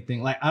do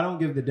anything. Like, I don't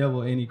give the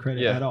devil any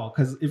credit Yeah. at all.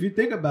 Because if you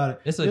think about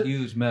it, It's a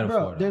huge metaphor.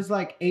 bro, though. there's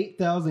like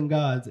 8,000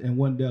 gods and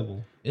one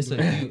devil. It's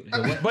a huge.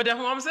 But that's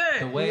what I'm saying.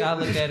 The way I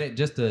look at it,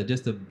 just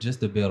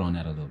to build on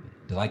that a little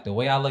bit, like the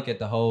way I look at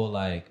the whole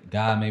like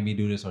God made me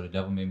do this or the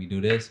devil made me do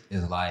this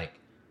is like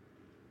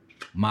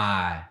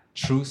my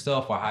true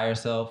self or higher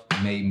self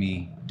made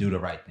me do the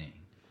right thing.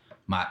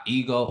 My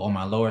ego or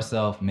my lower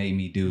self made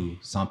me do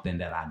something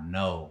that I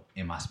know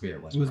in my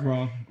spirit was It was right.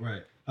 wrong.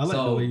 Right. I like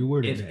the way you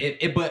worded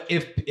that. But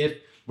if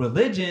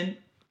religion,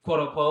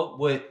 quote unquote,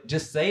 would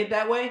just say it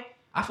that way,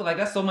 I feel like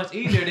that's so much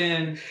easier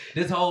than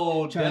this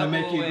whole Trying to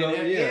make you go,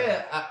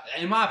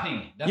 in my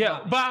opinion. That's Yeah,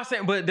 but I'm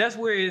saying, but that's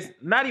where it's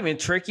not even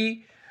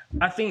tricky.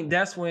 I think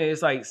that's when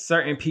it's like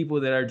certain people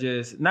that are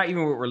just not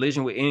even with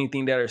religion, with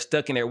anything that are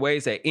stuck in their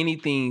ways, that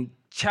anything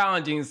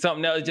challenging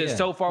something that is just Yeah.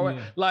 so far away.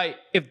 Yeah. Like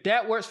if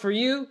that works for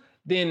you,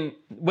 then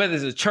whether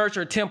it's a church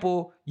or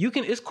temple, you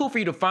can. It's cool for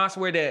you to find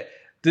somewhere that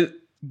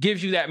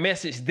gives you that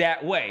message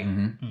that way,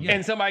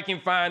 and somebody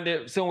can find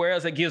it somewhere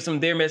else that gives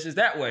them their message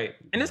that way,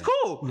 and it's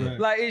cool. Right.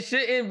 Like it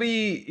shouldn't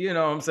be, you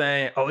know what I'm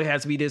saying, oh, it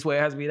has to be this way, it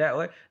has to be that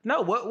way.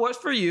 No, what works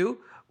for you?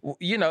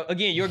 You know,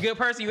 again, you're a good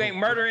person. You ain't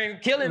murdering,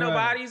 killing Right.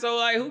 nobody. So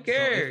like, who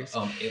cares?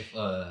 So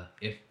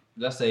if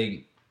let's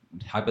say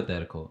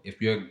hypothetical,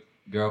 if your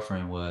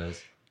girlfriend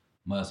was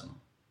Muslim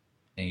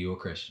and you were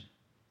Christian,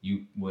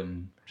 you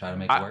wouldn't try to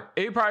make it work.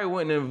 It probably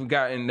wouldn't have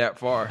gotten that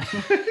far.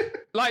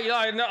 like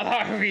no,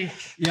 I mean,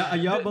 Yeah,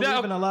 y'all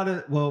believe in a lot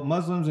of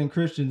Muslims and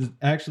Christians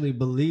actually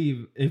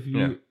believe if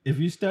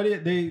you study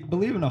it, they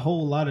believe in a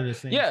whole lot of the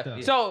same yeah.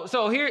 stuff.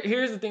 So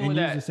here's the thing And with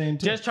use that. the same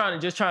Just trying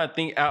to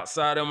think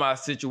outside of my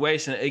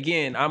situation.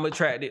 Again, I'm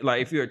attracted.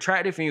 Like if you're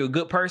attractive and you're a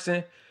good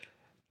person,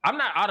 I'm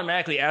not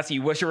automatically asking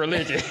you what's your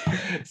religion.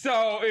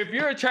 So if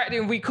you're attractive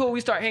and we cool, we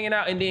start hanging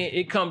out, and then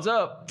it comes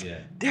up.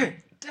 Yeah.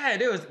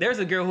 There's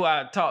a girl who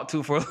I talked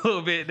to for a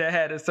little bit that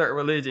had a certain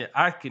religion.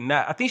 I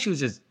think she was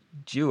just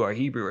Jew or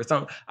Hebrew or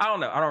something. I don't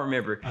know. I don't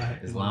remember.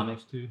 Islamic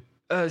too.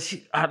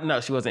 She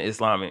wasn't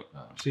Islamic.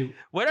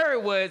 Whatever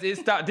it was, it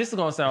stopped. This is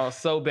gonna sound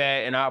so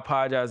bad, and I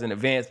apologize in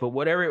advance. But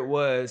whatever it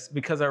was,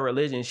 because of her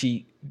religion,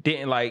 she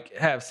didn't like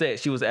have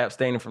sex. She was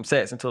abstaining from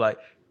sex until like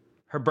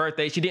her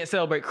birthday. She didn't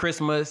celebrate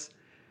Christmas.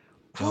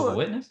 Jehovah's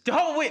Witness?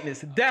 Jehovah's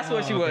Witness. That's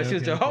what she was. She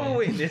was Jehovah's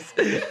Witness.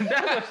 That's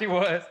what she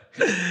was.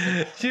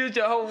 She was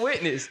Jehovah's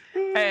Witness.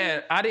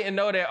 And I didn't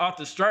know that off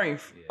the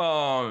strength.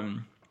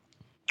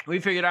 We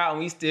figured out and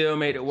we still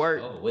made it work.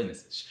 Jehovah's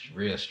Witness is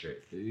real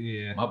strict.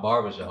 Yeah. My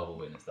barber's Jehovah's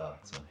Witness though.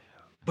 So.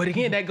 But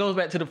again, that goes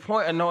back to the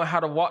point of knowing how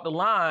to walk the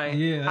line.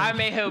 Yeah. I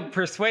may have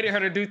persuaded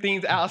her to do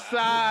things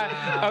outside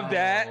of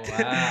that.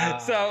 Wow.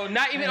 So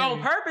not even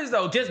on purpose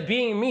though, just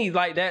being me,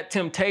 like that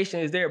temptation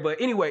is there. But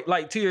anyway,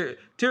 like to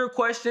your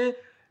question,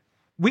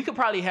 we could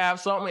probably have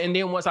something, and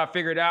then once I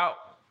figure it out,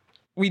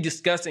 we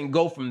discuss and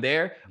go from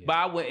there. Yeah. But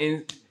I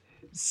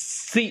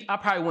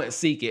probably wouldn't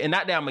seek it. And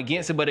not that I'm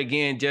against it, but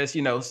again, just,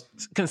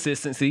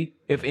 consistency,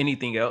 if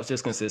anything else,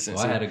 just consistency.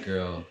 So I had a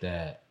girl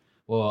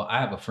I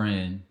have a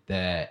friend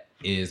that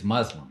is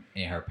Muslim,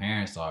 and her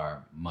parents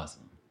are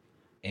Muslim.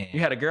 And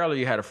you had a girl or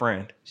you had a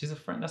friend? She's a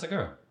friend. That's a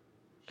girl.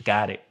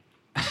 Got it.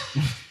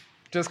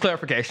 Just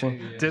clarification.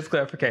 Yeah. Just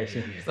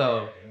clarification.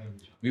 So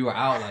we were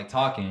out like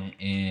talking,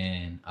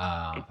 and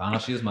found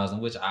out she was Muslim,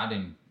 which I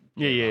didn't.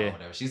 Yeah.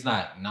 Whatever. She's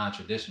not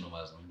non-traditional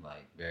Muslim,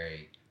 like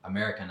very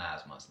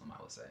Americanized Muslim,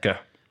 I would say. Okay.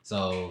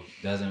 So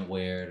doesn't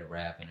wear the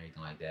wrap and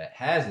everything like that.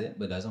 Has it,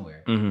 but doesn't wear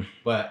it. Mm-hmm.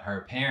 But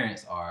her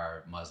parents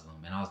are Muslim,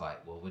 and I was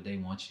like, well, would they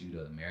want you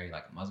to marry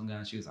like a Muslim guy?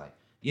 And she was like,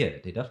 yeah,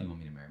 they definitely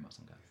want me to marry a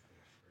Muslim guy.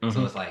 Mm-hmm.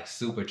 So it's like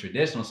super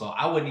traditional. So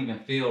I wouldn't even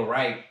feel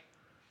right.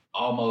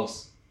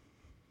 Almost,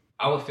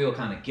 I would feel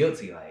kind of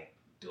guilty. Like,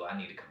 do I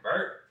need to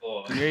convert?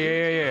 Or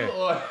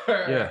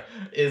Or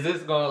is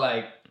this gonna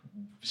like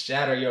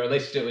shatter your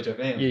relationship with your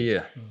family?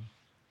 Yeah.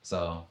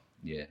 So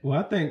yeah. Well,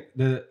 I think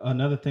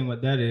another thing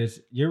with that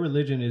is your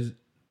religion is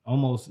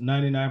almost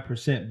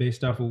 99%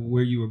 based off of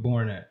where you were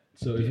born at.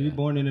 So if you're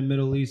born in the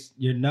Middle East,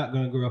 you're not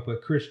going to grow up a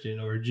Christian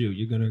or a Jew.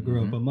 You're going to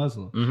grow up a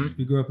Muslim. Mm-hmm. If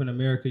you grow up in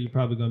America, you're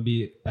probably going to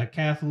be a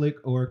Catholic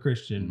or a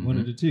Christian, one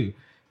of the two.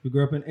 If you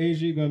grow up in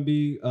Asia, you're going to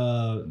be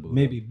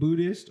maybe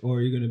Buddhist,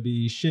 or you're going to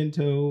be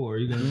Shinto, or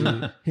you're going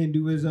to be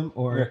Hinduism,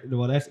 or,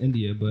 well, that's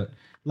India, but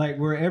like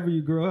wherever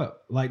you grow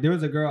up. Like there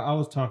was a girl I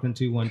was talking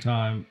to one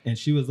time, and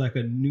she was like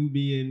a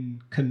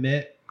Nubian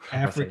Kemet,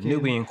 African.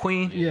 Nubian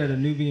queen? Yeah, the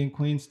Nubian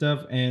queen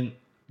stuff. And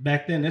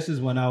back then, this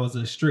is when I was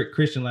a strict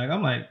Christian. Like,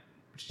 I'm like,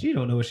 she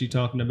don't know what she's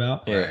talking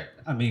about. Yeah.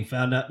 I mean,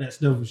 found out that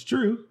stuff was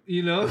true,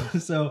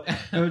 So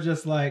it was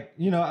just like,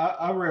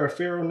 I wear a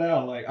pharaoh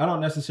now. Like, I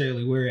don't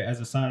necessarily wear it as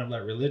a sign of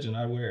like religion.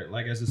 I wear it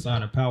like as a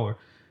sign of power,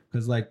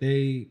 because like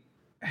they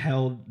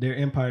held their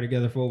empire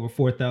together for over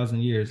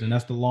 4,000 years, and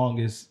that's the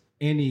longest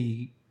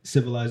any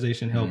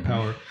civilization held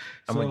power.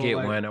 I'm gonna get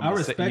one. I'm I gonna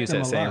respect use them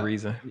that a same lot.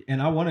 reason.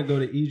 And I want to go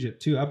to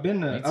Egypt too. I've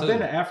been too.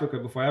 to Africa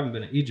before. I haven't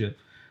been to Egypt,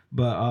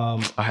 but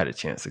I had a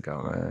chance to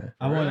go, man.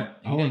 I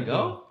want to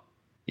go.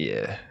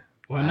 Yeah.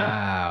 Why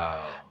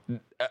not?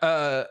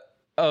 Wow.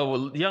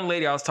 Well, young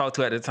lady I was talking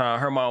to at the time,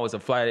 her mom was a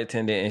flight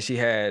attendant, and she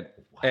had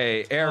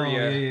a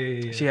area.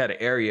 Yeah. She had an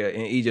area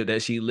in Egypt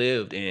that she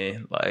lived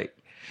in, like.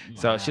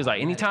 So she was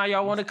like, anytime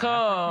y'all want to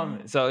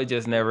come. So it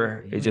just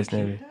never.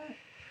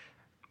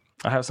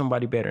 I have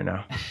somebody better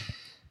now.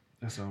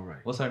 That's all right.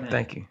 What's her name?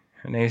 Thank you.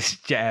 Her name's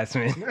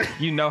Jasmine.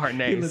 You know her He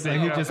name. looks like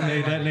he just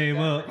made that name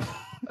up.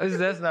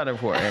 That's not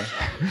important.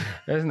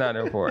 That's not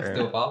important.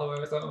 Still follow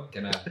her or something?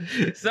 Can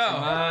I?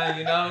 So,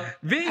 You know?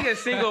 being a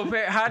single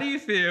parent, how do you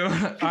feel?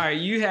 All right,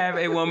 you have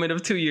a woman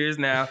of 2 years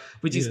now,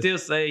 but you Yes. still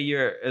say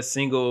you're a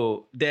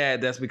single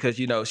dad. That's because,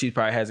 she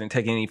probably hasn't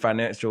taken any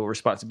financial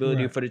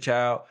responsibility Right. for the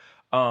child.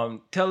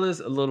 Tell us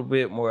a little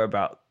bit more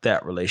about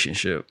that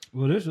relationship.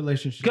 Well, this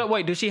relationship.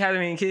 Wait, does she have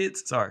any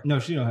kids? Sorry. No,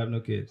 she don't have no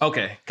kids.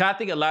 Okay. 'Cause I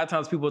think a lot of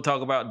times people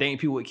talk about dating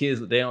people with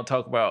kids, but they don't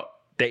talk about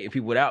dating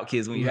people without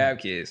kids when you have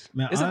kids.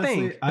 Man, it's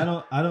honestly, a thing.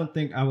 I don't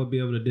think I would be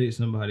able to date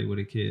somebody with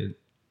a kid.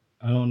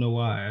 I don't know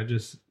why.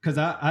 Because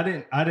I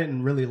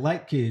didn't really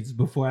like kids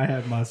before I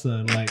had my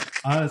son. Like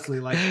honestly,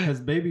 like because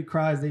baby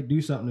cries, they do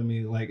something to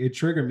me. Like it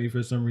triggered me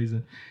for some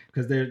reason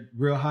because they're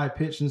real high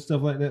pitched and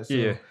stuff like that. So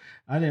Yeah.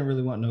 I didn't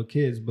really want no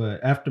kids.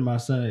 But after my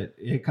son,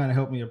 it kind of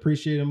helped me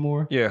appreciate him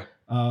more. Yeah.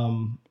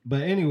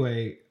 But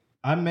anyway,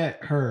 I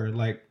met her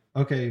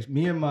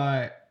me and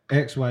my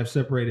ex-wife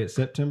separated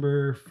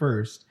September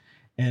 1st.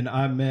 And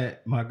I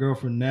met my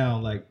girlfriend now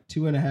like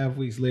 2.5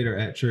 weeks later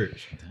at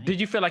church.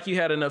 Did you feel like you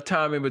had enough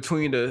time in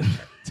between the...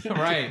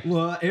 Right.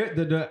 Well,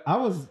 I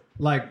was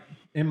like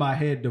in my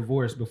head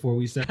divorced before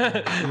we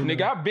separated.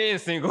 Nigga, I've been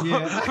single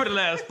Yeah. for the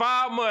last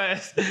 5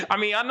 months. I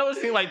mean, I know it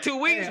seemed like 2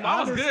 weeks, but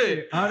I was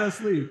good.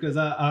 Honestly, because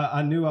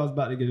I knew I was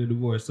about to get a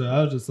divorce. So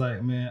I was just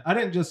like, man, I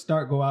didn't just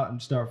go out and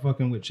start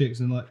fucking with chicks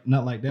and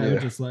not like that. It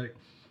was just like,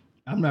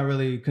 I'm not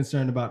really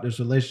concerned about this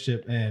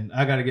relationship and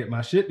I got to get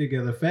my shit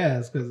together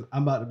fast because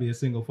I'm about to be a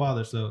single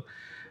father. So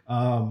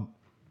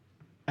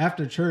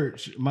after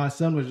church, my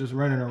son was just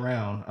running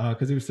around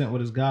because he was sent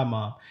with his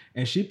godmom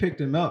and she picked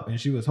him up and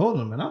she was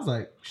holding him. And I was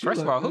like,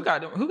 First of all, who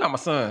got my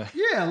son?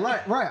 Yeah,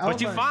 like, right. But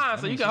you fine,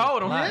 so you can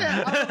hold him.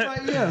 Yeah, I was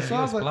like, yeah. So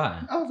I was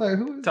like,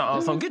 who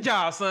is So good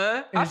job,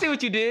 son. I see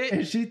what you did.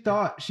 And she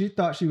thought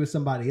she was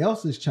somebody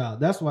else's child.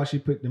 That's why she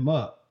picked him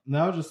up. And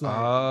I was just like,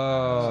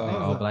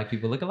 All black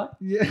people look alike?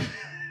 yeah.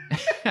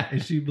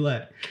 And she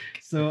black.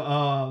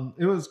 So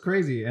it was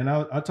crazy. And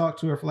I talked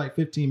to her for like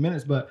 15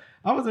 minutes, but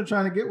I wasn't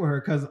trying to get with her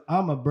because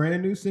I'm a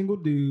brand new single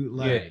dude.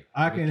 Like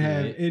I can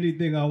have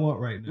anything I want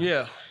right now.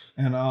 Yeah.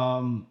 And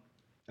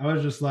I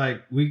was just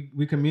like, we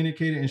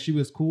communicated and she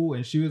was cool.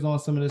 And she was on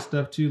some of this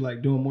stuff too,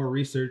 like doing more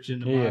research in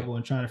the Bible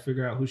and trying to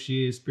figure out who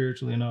she is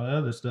spiritually and all that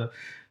other stuff.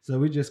 So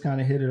we just kind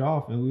of hit it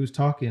off and we was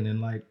talking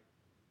and like,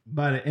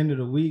 by the end of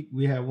the week,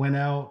 we had went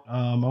out.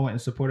 I went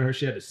and supported her.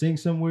 She had to sing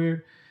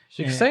somewhere.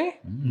 She can sing?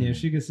 Yeah,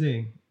 she could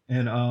sing.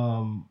 And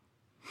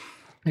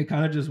it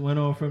kind of just went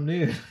on from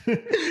there.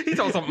 He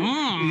told some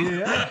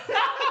Yeah.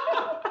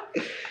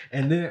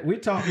 And then we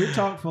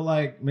talked for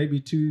like maybe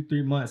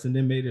 2-3 months and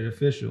then made it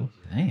official.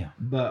 Damn.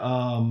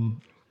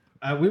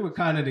 But we were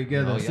kind of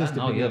together. I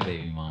know your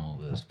baby mama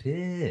was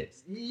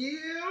pissed.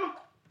 Yeah.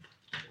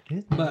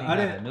 But I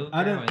didn't.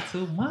 In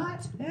 2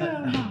 months.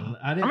 Hell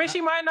I mean,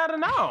 she might not have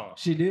known.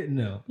 She didn't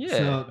know.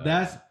 Yeah.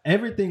 So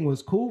everything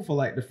was cool for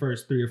like the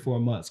first 3 or 4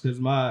 months because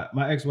my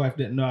ex-wife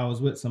didn't know I was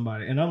with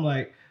somebody. And I'm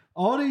like,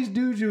 all these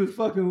dudes you was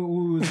fucking with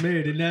when we was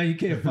married and now you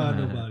can't find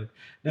nobody.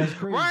 That's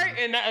crazy. Right?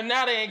 And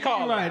now they ain't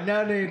calling. Right,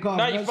 now they ain't calling.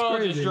 Now your That's phone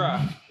crazy. just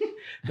dropped.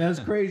 That's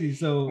crazy.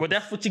 So Well,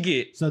 that's what you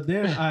get. so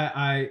then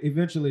I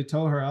eventually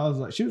told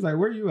her, she was like,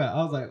 where you at?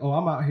 I was like, oh,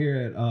 I'm out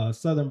here at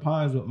Southern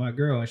Pines with my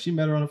girl. And she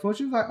met her on the phone.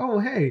 She was like, oh,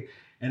 hey.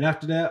 And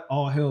after that,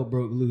 all hell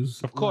broke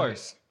loose. Of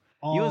course.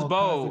 Like, You was all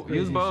bold. kinds of You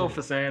was crazy bold shit.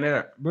 for saying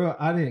that. Bro,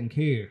 I didn't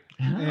care.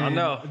 I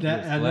know.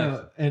 I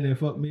know. And it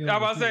fucked me up. I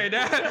was about to say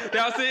that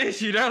was the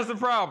issue. That was the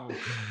problem.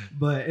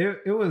 But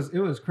it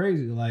was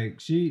crazy.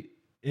 Like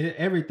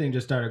everything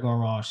just started going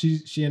wrong.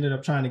 She ended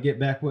up trying to get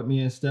back with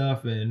me and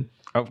stuff, and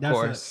Of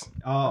course.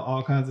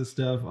 all kinds of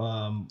stuff.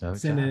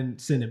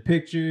 Sending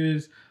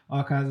pictures,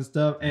 all kinds of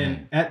stuff.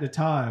 And at the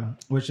time,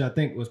 which I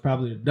think was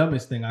probably the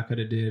dumbest thing I could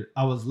have did,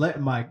 I was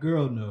letting my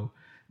girl know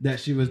that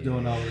she was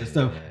doing all of this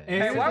stuff.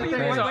 And Hey, why were you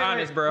being so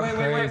honest, bro? Wait.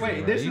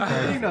 Crazy, This is bro. the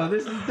thing, though.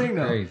 This is the thing,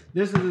 though. Crazy.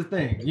 This is the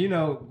thing. You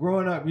know,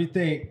 growing up, you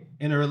think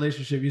in a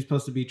relationship you're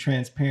supposed to be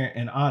transparent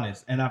and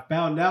honest. And I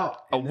found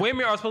out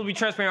Women are supposed to be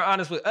transparent and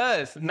honest with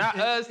us, not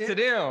us to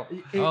them.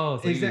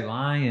 So you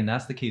lying?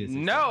 That's the key to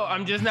success. No,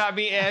 I'm just not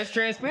being as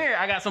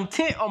transparent. I got some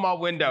tint on my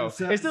window.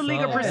 So- It's the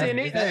legal So,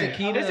 percentage. is that the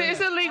key to-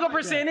 It's a legal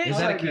percentage. Is I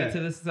that like a key that. to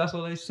the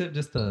successful relationship?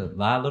 Just to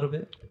lie a little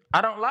bit?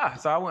 I don't lie,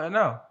 so I wouldn't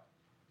know.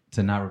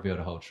 To not reveal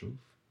the whole truth?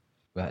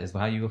 Is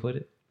how you would put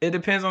it? It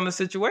depends on the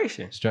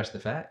situation. Stretch the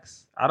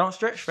facts? I don't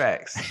stretch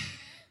facts.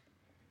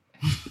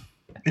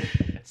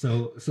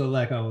 So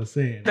like I was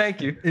saying,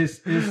 Thank you.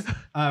 it's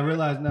I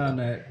realize now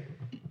that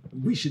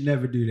we should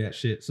never do that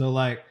shit. So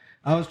like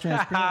I was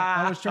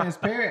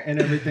transparent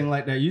and everything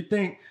like that. You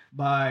think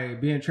by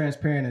being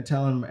transparent and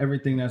telling them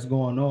everything that's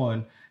going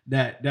on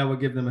that would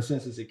give them a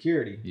sense of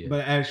security, but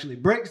it actually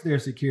breaks their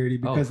security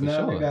because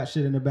now they got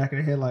shit in the back of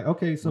their head like,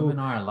 okay, so women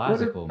are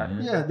illogical,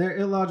 man. Yeah, they're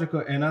illogical.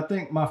 And I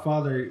think my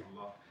father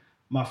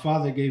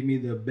gave me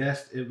the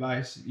best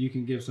advice you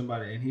can give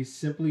somebody, and he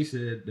simply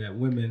said that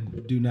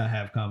women do not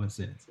have common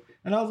sense.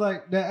 And I was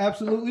like, that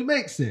absolutely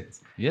makes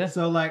sense. Yeah.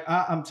 So like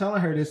I'm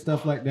telling her this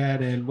stuff like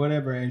that and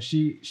whatever, and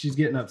she's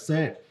getting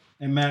upset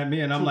and mad at me,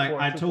 and I'm like,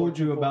 I told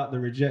you about the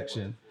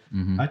rejection.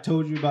 I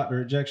told you about the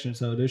rejection,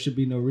 so there should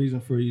be no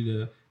reason for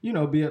you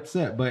to, be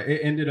upset. But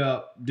it ended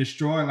up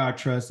destroying our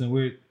trust, and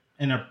we're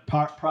in a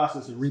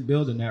process of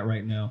rebuilding that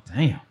right now.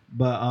 Damn.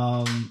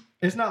 But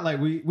it's not like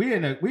we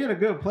in a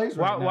good place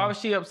right now. Why was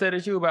she upset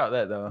at you about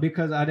that though?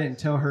 Because I didn't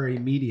tell her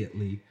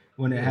immediately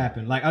when it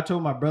happened. Like I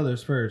told my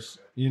brothers first,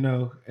 and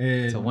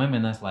to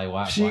women that's like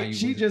why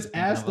she just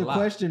asked the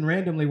question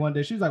randomly one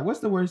day. She was like, "What's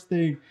the worst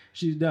thing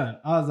she's done?"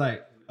 I was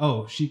like,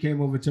 "Oh, she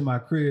came over to my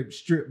crib,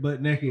 stripped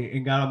butt naked,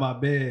 and got on my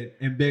bed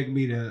and begged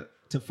me to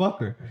fuck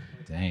her."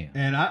 Damn.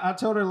 And I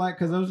told her like,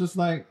 because I was just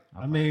like,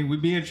 I mean, we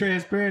being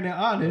transparent and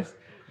honest,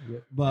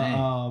 but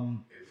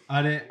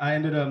I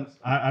ended up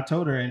I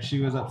told her, and she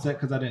was upset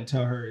because I didn't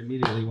tell her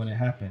immediately when it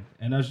happened,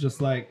 and I was just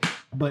like,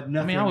 but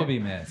nothing. I mean, I would be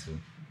mad too.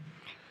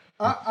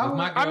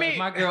 If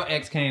my girl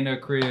ex came to her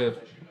crib,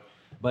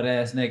 butt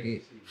ass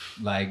naked,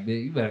 like,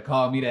 you better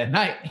call me that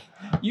night.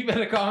 You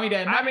better call me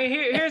that night. I mean,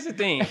 here's the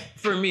thing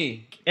for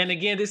me, and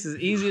again, this is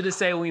easier to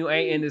say when you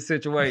ain't in this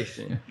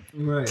situation.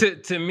 Right.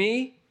 To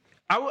me,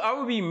 I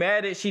would be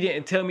mad that she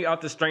didn't tell me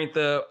off the strength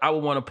of I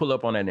would want to pull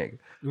up on that nigga.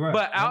 Right.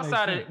 But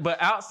outside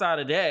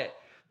of that,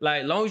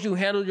 like, long as you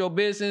handle your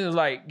business,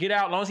 like, get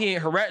out, long as he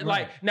ain't harassing.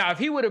 Right. Like, now, if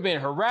he would have been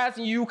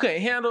harassing you,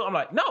 couldn't handle, I'm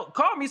like, no,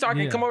 call me so I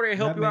can come over there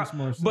and help you out.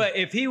 But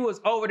if he was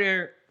over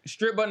there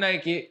stripped butt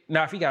naked,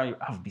 now if he got you,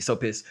 I would be so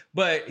pissed.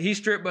 But he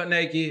stripped butt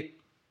naked,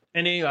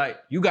 and then like,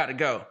 you got to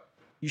go.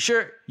 You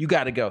sure? You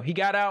got to go. He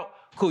got out.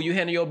 Cool, you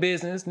handle your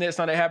business. Next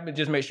time that happens,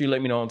 just make sure you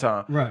let me know on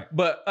time. Right.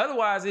 But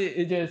otherwise,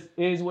 it just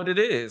is what it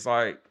is.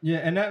 Like, yeah,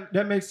 and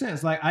that makes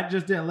sense. Like, I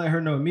just didn't let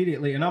her know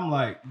immediately, and I'm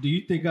like, do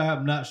you think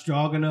I'm not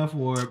strong enough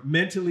or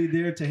mentally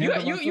there to handle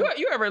myself?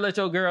 You ever let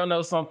your girl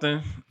know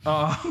something?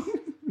 And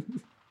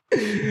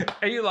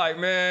you like,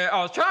 man,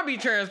 I was trying to be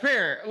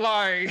transparent.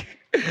 Like,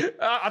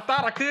 I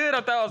thought I could.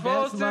 I thought I was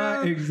supposed to.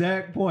 That's my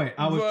exact point.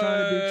 I was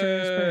trying to be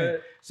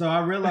transparent. So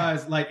I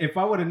realized, like, if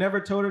I would have never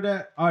told her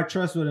that, our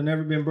trust would have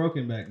never been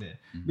broken back then.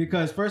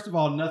 Because first of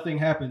all, nothing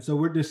happened. So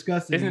we're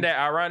discussing. Isn't that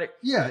ironic?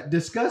 Yeah,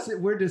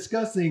 we're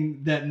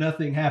discussing that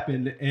nothing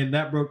happened, and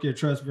that broke your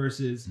trust.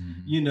 Versus,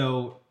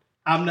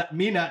 I'm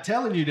not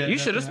telling you that. You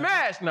should have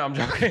smashed. No, I'm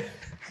joking.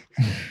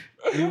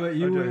 You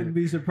wouldn't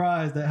be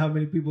surprised at how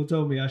many people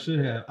told me I should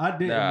have. I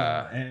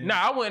didn't. Nah,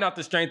 I went off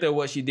the strength of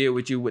what she did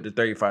with you with the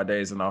 35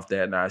 days and off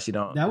that. Nah, she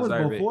don't. That was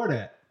before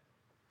that.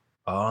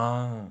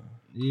 Oh.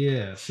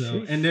 Yeah.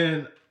 So and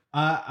then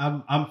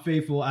I'm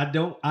faithful.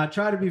 I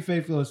try to be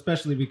faithful,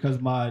 especially because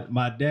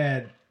my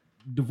dad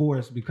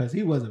divorced because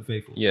he wasn't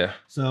faithful. Yeah.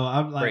 So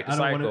I'm like, break the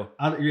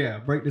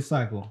cycle. Break the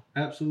cycle.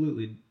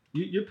 Absolutely.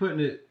 You're putting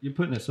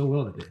it so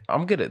well today.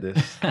 I'm good at this.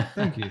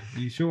 Thank you.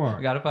 You sure are.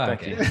 We got a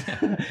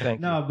podcast. Thank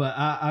you. No, but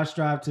I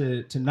strive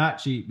to not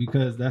cheat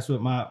because that's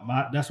what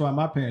that's why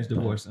my parents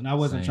divorced, and I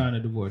wasn't trying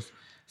to divorce.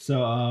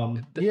 So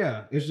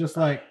yeah, it's just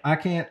like I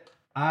can't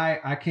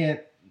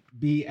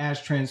be as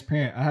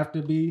transparent. I have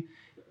to be.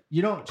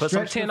 You don't put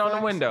some tint on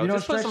the window.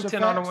 Just put some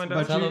tint on the window.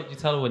 You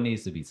tell her what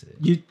needs to be said.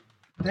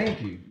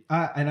 Thank you.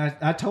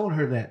 I told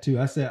her that too.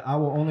 I said, I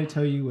will only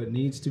tell you what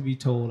needs to be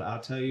told. I'll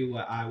tell you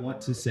what I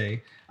want to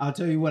say. I'll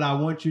tell you what I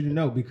want you to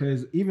know,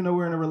 because even though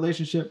we're in a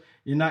relationship,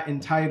 you're not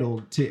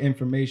entitled to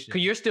information.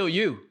 Because you're still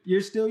you.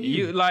 You're still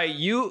you.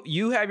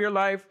 You have your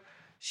life,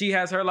 she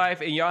has her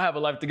life, and y'all have a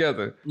life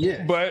together.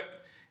 Yeah. But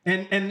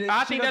and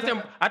I think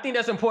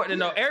that's important to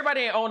know. Yeah.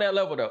 Everybody ain't on that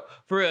level though.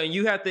 For real,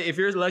 you have to, if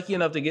you're lucky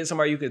enough to get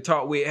somebody you can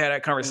talk with, have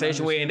that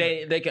conversation with, and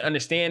they can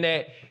understand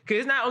that. Because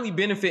it's not only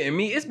benefiting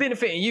me, it's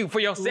benefiting you for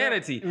your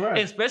sanity. Right.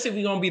 Especially if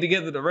we're gonna be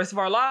together the rest of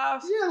our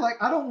lives. Yeah, like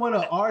I don't want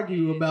to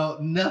argue about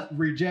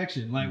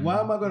rejection. Like, why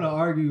am I going to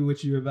argue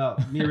with you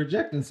about me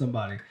rejecting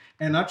somebody?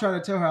 And I try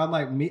to tell her,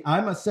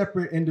 I'm a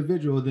separate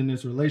individual than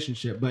this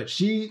relationship, but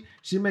she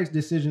makes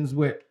decisions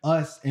with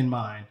us in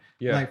mind.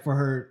 Yeah. Like for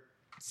her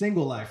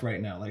single life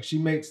right now. Like she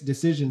makes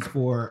decisions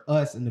for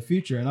us in the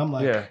future. And I'm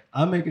like,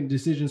 I'm making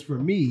decisions for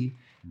me.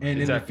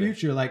 And in the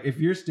future, like if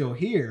you're still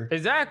here,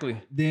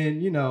 then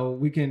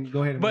we can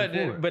go ahead and move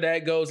forward. But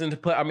that goes into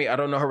play. I mean, I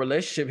don't know her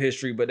relationship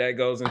history, but that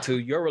goes into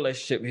your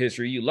relationship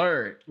history. You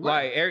learn,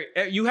 right.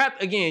 Like you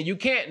have you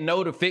can't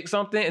know to fix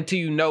something until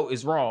you know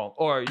it's wrong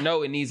or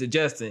know it needs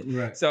adjusting.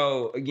 Right.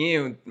 So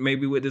again,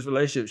 maybe with this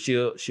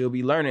relationship, she'll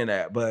be learning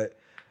that. But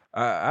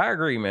I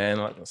agree, man.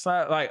 Like, let's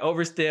not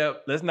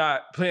overstep. Let's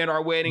not plan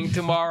our wedding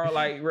tomorrow.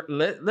 Like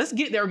let's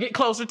get there, get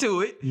closer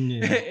to it,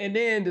 and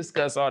then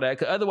discuss all that.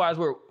 Because otherwise,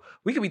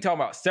 We could be talking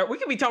about. We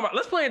could be talking about.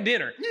 Let's plan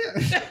dinner.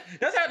 Yeah.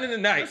 That's happening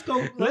tonight. Let's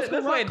go. Let's go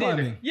rock plan dinner.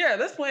 climbing. Yeah,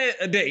 let's plan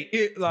a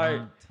date.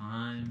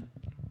 Time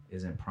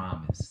isn't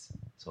promised,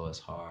 so it's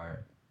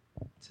hard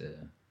to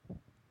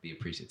be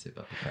appreciative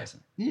of the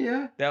present.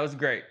 Yeah. That was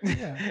great.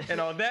 Yeah.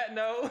 And on that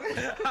note,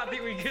 I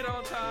think we get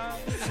on time.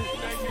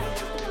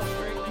 Thank you.